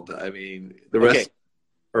world. I mean, the rest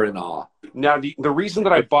are in awe. Now, the reason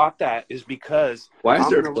that I bought that is because... Why is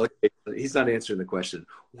there a pillowcase? He's not answering the question.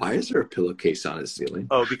 Why is there a pillowcase on his ceiling?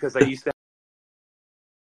 Oh, because I used to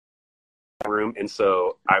have a room, and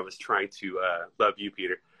so I was trying to... love you,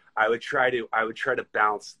 Peter. I would try to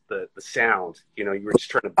bounce the sound. You know, you were just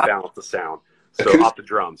trying to balance the sound. So off the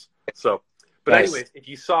drums. So, but anyways, if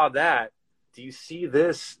you saw that, do you see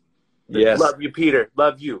this? Yes. Love you, Peter.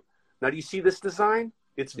 Love you. Now, do you see this design?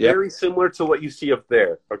 It's very similar to what you see up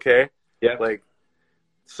there. Okay. Yeah. Like,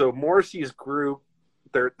 so Morrissey's group,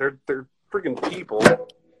 they're freaking people.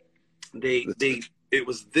 It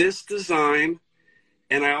was this design,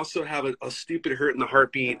 and I also have a stupid Hurt in the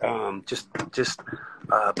Heartbeat just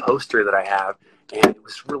poster that I have. And it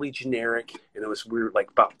was really generic, and it was weird,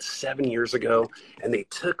 like about 7 years ago. And they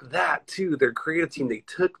took that too, their creative team. They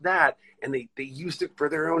took that and they used it for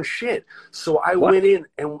their own shit. So I went in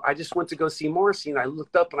and I just went to go see Morrissey, and I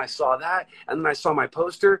looked up and I saw that, and then I saw my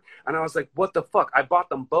poster, and I was like, "What the fuck?" I bought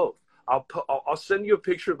them both. I'll send you a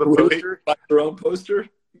picture of the poster. Wait, your own poster?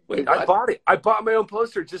 Wait, I bought it. I bought my own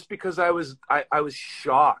poster just because I was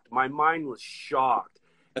shocked. My mind was shocked.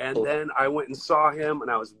 And then I went and saw him, and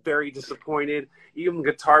I was very disappointed. Even the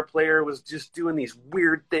guitar player was just doing these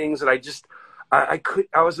weird things that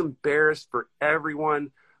I was embarrassed for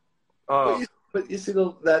everyone. But you see,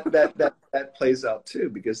 that plays out too,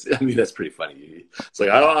 because I mean that's pretty funny. It's like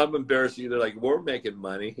I'm embarrassed. They're like, we're making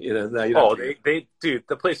money, you know. Now dude,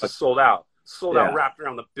 the place is sold out, wrapped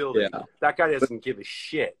around the building. Yeah. That guy doesn't give a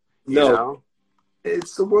shit. You know?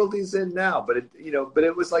 It's the world he's in now. But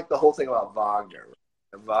it was like the whole thing about Wagner.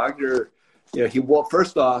 Wagner,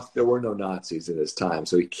 first off, there were no Nazis at his time,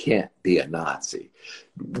 so he can't be a Nazi.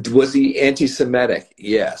 Was he anti-Semitic?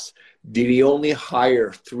 Yes. Did he only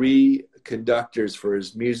hire 3 conductors for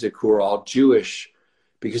his music who are all Jewish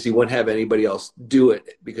because he wouldn't have anybody else do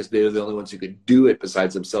it because they're the only ones who could do it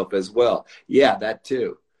besides himself as well? Yeah, that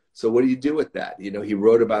too. So what do you do with that? He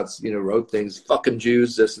wrote things, fucking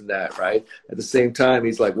Jews, this and that, right? At the same time,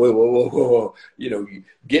 he's like, whoa.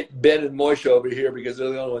 Get Ben and Moshe over here because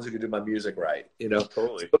they're the only ones who can do my music right.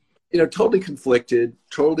 Totally. So, totally conflicted,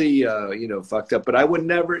 totally, fucked up. But I would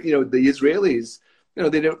never, the Israelis,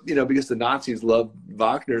 they don't, because the Nazis loved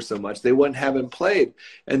Wagner so much, they wouldn't have him played.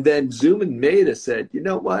 And then Zubin Mehta said, you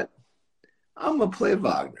know what? I'm going to play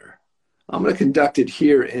Wagner. I'm going to conduct it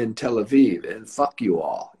here in Tel Aviv, and fuck you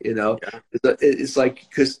all, It's like,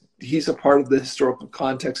 because he's a part of the historical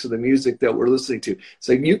context of the music that we're listening to. It's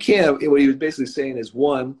like, you can't, what he was basically saying is,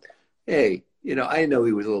 one, hey, I know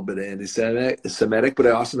he was a little bit anti-Semitic, but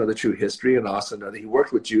I also know the true history, and also know that he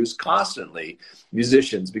worked with Jews constantly,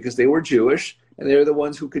 musicians, because they were Jewish, and they were the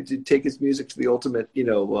ones who could take his music to the ultimate,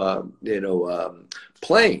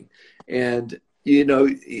 plane. And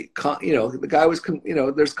the guy was,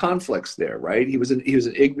 there's conflicts there, right? He was an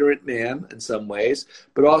ignorant man in some ways,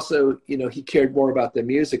 but also, he cared more about the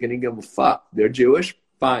music, and he didn't give a fuck. They're Jewish,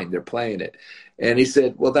 fine, they're playing it. And he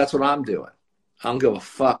said, well, that's what I'm doing. I don't give a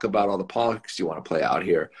fuck about all the politics you want to play out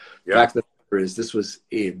here. Yeah. Fact of the matter is, this was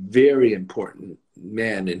a very important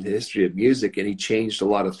man in the history of music, and he changed a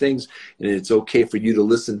lot of things. And it's okay for you to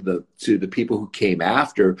listen to the people who came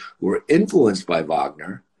after, who were influenced by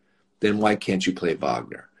Wagner. Then why can't you play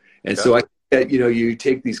Wagner? And so I think that, you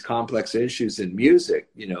take these complex issues in music,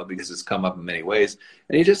 because it's come up in many ways,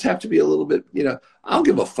 and you just have to be a little bit, I don't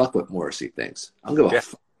give a fuck what Morrissey thinks. I don't give a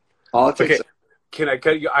fuck. Politics. Okay. Can I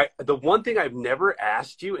cut you? The one thing I've never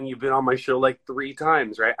asked you, and you've been on my show like 3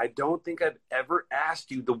 times, right? I don't think I've ever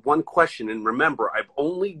asked you the one question. And remember, I've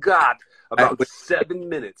only got about 7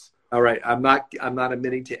 minutes. All right, I'm not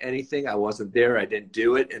admitting to anything. I wasn't there. I didn't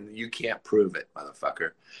do it, and you can't prove it,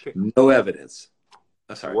 motherfucker. Okay. No evidence.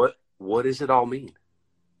 I'm sorry. What does it all mean?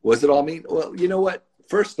 What does it all mean? Well, you know what?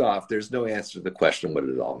 First off, there's no answer to the question what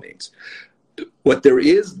it all means. What there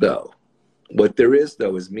is though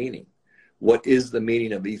is meaning. What is the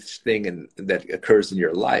meaning of each thing that occurs in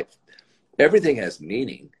your life? Everything has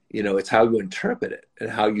meaning. It's how you interpret it and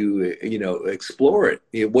how you, explore it.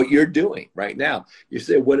 What you're doing right now. You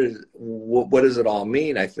say, what does it all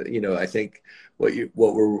mean? I think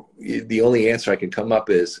the only answer I can come up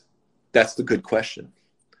is, that's the good question.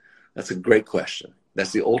 That's a great question.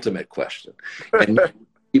 That's the ultimate question. And you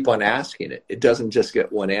keep on asking it. It doesn't just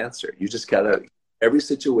get one answer. You just gotta, every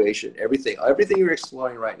situation, everything you're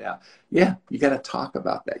exploring right now. Yeah, you gotta talk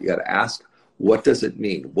about that. You gotta ask, what does it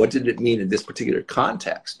mean? What did it mean in this particular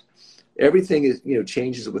context? Everything is,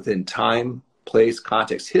 changes within time, place,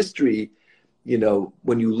 context. History,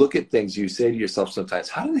 when you look at things, you say to yourself sometimes,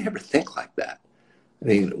 how did they ever think like that? I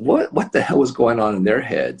mean, what the hell was going on in their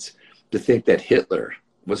heads to think that Hitler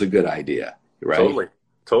was a good idea, right?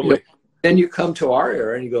 Totally. Then you come to our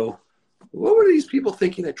era and you go, what were these people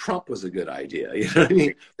thinking that Trump was a good idea? You know what I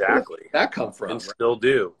mean? Exactly. Where did that come from? And still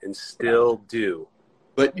do.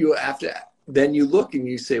 But you have to, then you look and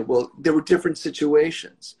you say, well, there were different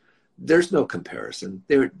situations. There's no comparison.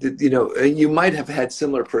 And you might have had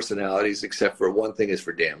similar personalities, except for one thing is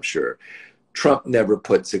for damn sure. Trump never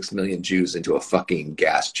put 6 million Jews into a fucking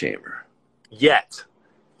gas chamber. Yet.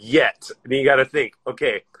 I mean, you got to think,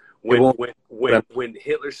 okay, when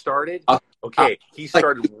Hitler started, he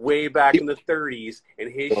started way back in the 30s,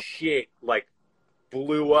 and his shit,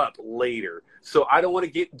 blew up later. So I don't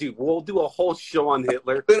want to we'll do a whole show on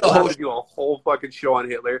Hitler. We'll have to do a whole fucking show on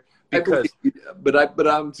Hitler because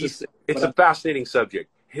it's a fascinating subject.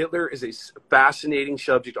 Like is a fascinating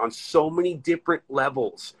subject on so many different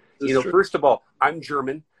levels. First of all, I'm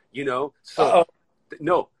German, so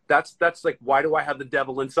no, that's like, why do I have the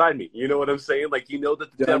devil inside me? You know what I'm saying? Like, that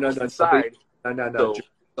the devil's inside. No. So,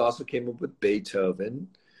 also came up with Beethoven,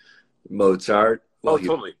 Mozart.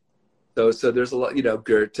 Totally. So there's a lot,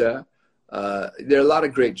 Goethe. There are a lot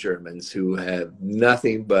of great Germans who have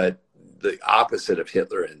nothing but the opposite of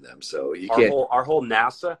Hitler in them. So you can't. Our whole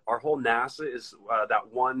NASA is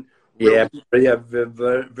that one. Werner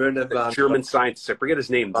von German scientist. I forget his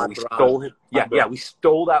name. But we stole him. Yeah, we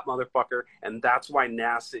stole that motherfucker, and that's why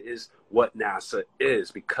NASA is what NASA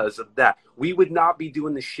is, because of that. We would not be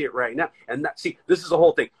doing this shit right now. And this is the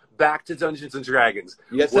whole thing. Back to Dungeons and Dragons.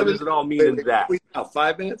 What does it all mean in that?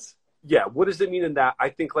 5 minutes. Yeah, what does it mean in that? I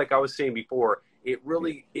think, like I was saying before, it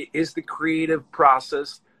is the creative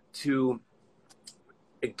process to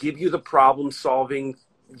give you the problem-solving,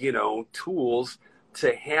 tools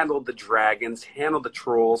to handle the dragons, handle the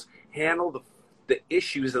trolls, handle the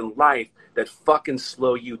issues in life that fucking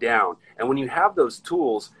slow you down. And when you have those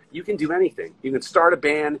tools, you can do anything. You can start a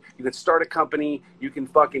band, you can start a company, you can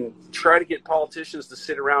fucking try to get politicians to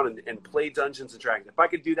sit around and play Dungeons and Dragons. If I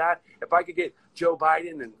could do that, if I could get Joe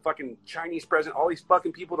Biden and fucking Chinese president, all these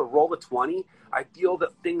fucking people to roll a 20, I feel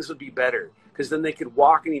that things would be better, because then they could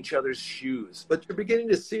walk in each other's shoes. But you're beginning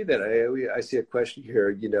to see that. I see a question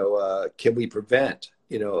here, can we prevent?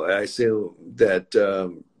 I assume that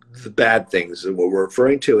the bad things that we're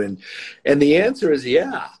referring to. And the answer is,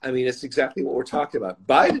 yeah. I mean, it's exactly what we're talking about.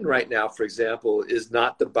 Biden right now, for example, is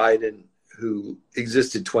not the Biden who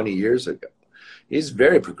existed 20 years ago. He's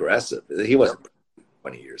very progressive. He wasn't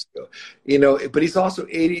 20 years ago, but he's also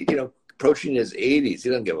 80, approaching his 80s. He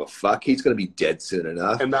doesn't give a fuck. He's going to be dead soon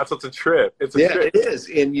enough. And that's what's a trip. It's a trip. It is.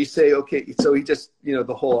 And you say, okay, so he just, the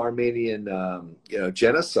whole Armenian,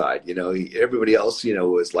 genocide, everybody else,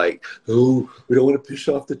 was like, oh, we don't want to piss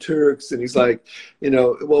off the Turks. And he's like,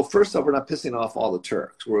 well, first off, we're not pissing off all the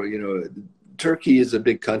Turks. We're, Turkey is a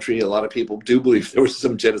big country. A lot of people do believe there was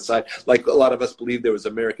some genocide. Like a lot of us believe there was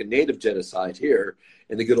American native genocide here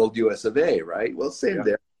in the good old US of A, right? Well, same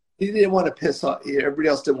there. He didn't want to piss off, everybody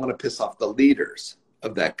else didn't want to piss off the leaders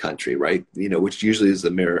of that country, right? You know, which usually is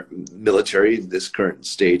the military. In this current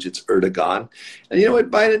stage, it's Erdogan. And you know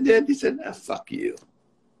what Biden did? He said, fuck you.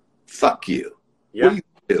 Fuck you. Yeah. What do you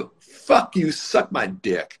do? Fuck you, suck my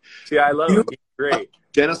dick. See, I love him. He's great.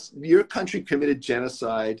 Your country committed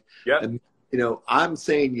genocide. Yep. And, you know, I'm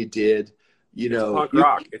saying you did. You know, punk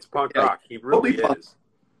rock. It's punk rock. He really is.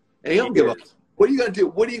 And he don't give up. What are you going to do?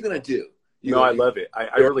 What are you going to do? I love it.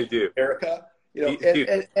 I really do. America, you know,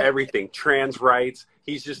 and everything, trans rights.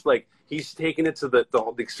 He's just like, he's taking it to the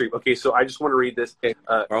extreme. Okay, so I just want to read this.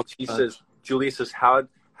 She says, Julia says, how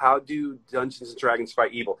do Dungeons and Dragons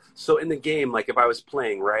fight evil? So in the game, like if I was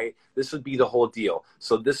playing, right, this would be the whole deal.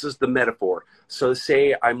 So this is the metaphor. So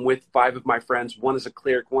say I'm with 5 of my friends. One is a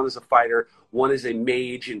cleric, one is a fighter, one is a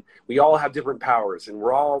mage, and we all have different powers, and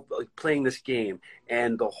we're all like playing this game.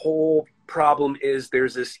 And the whole problem is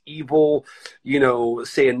there's this evil, you know,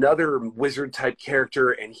 say another wizard type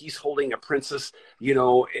character, and he's holding a princess, you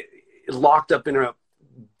know, locked up in a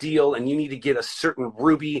deal, and you need to get a certain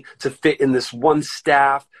ruby to fit in this one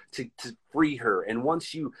staff to free her. And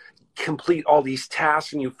once you complete all these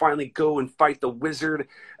tasks and you finally go and fight the wizard,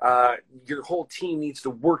 your whole team needs to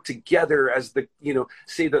work together as the, you know,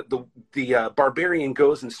 say the barbarian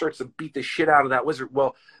goes and starts to beat the shit out of that wizard.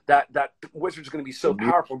 Well, that wizard's going to be so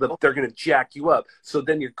powerful that they're going to jack you up. So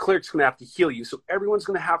then your cleric's going to have to heal you. So everyone's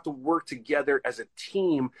going to have to work together as a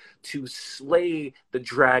team to slay the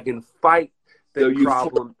dragon, fight the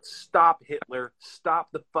problem, stop Hitler, stop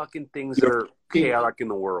the fucking things that are chaotic in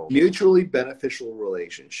the world. Mutually beneficial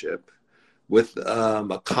relationship with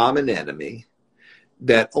a common enemy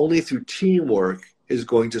that only through teamwork is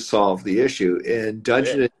going to solve the issue. And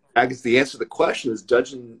Dungeons and Dragons, the answer to the question is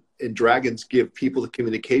Dungeons and Dragons give people the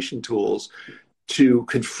communication tools to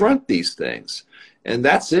confront these things. And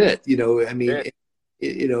that's it. You know, I mean,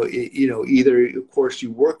 either, of course,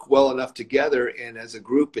 you work well enough together and as a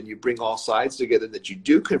group and you bring all sides together that you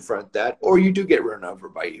do confront that, or you do get run over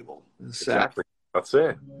by evil. Exactly. That's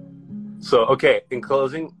it. So, okay, in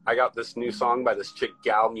closing, I got this new song by this chick,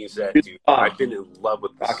 Gal Musette, dude. I've been in love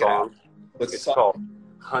with the song. It's called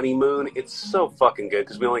Honeymoon. It's so fucking good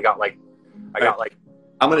because we only got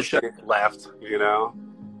I'm going to shut it left, you know?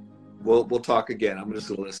 We'll talk again. I'm just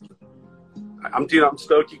going to listen. I'm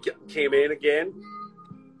stoked you came in again.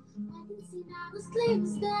 Clear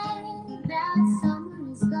as day that someone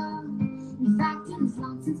is gone. In fact, it was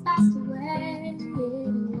long since passed away.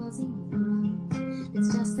 It wasn't wrong.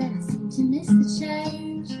 It's just that I seem to miss the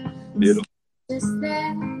change. Beautiful. Just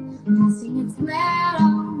there, passing its glare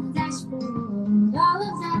on the dashboard. All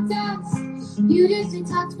of that dust, you just been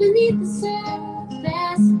tucked beneath the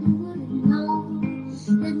surface. Who would have known?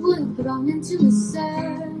 It would have grown into a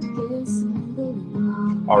circus.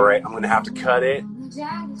 All right, I'm gonna have to cut it.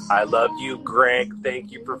 I love you, Greg.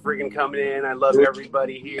 Thank you for freaking coming in. I love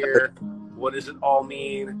everybody here. What does it all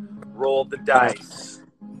mean? Roll the dice.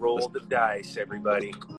 Roll the dice, everybody.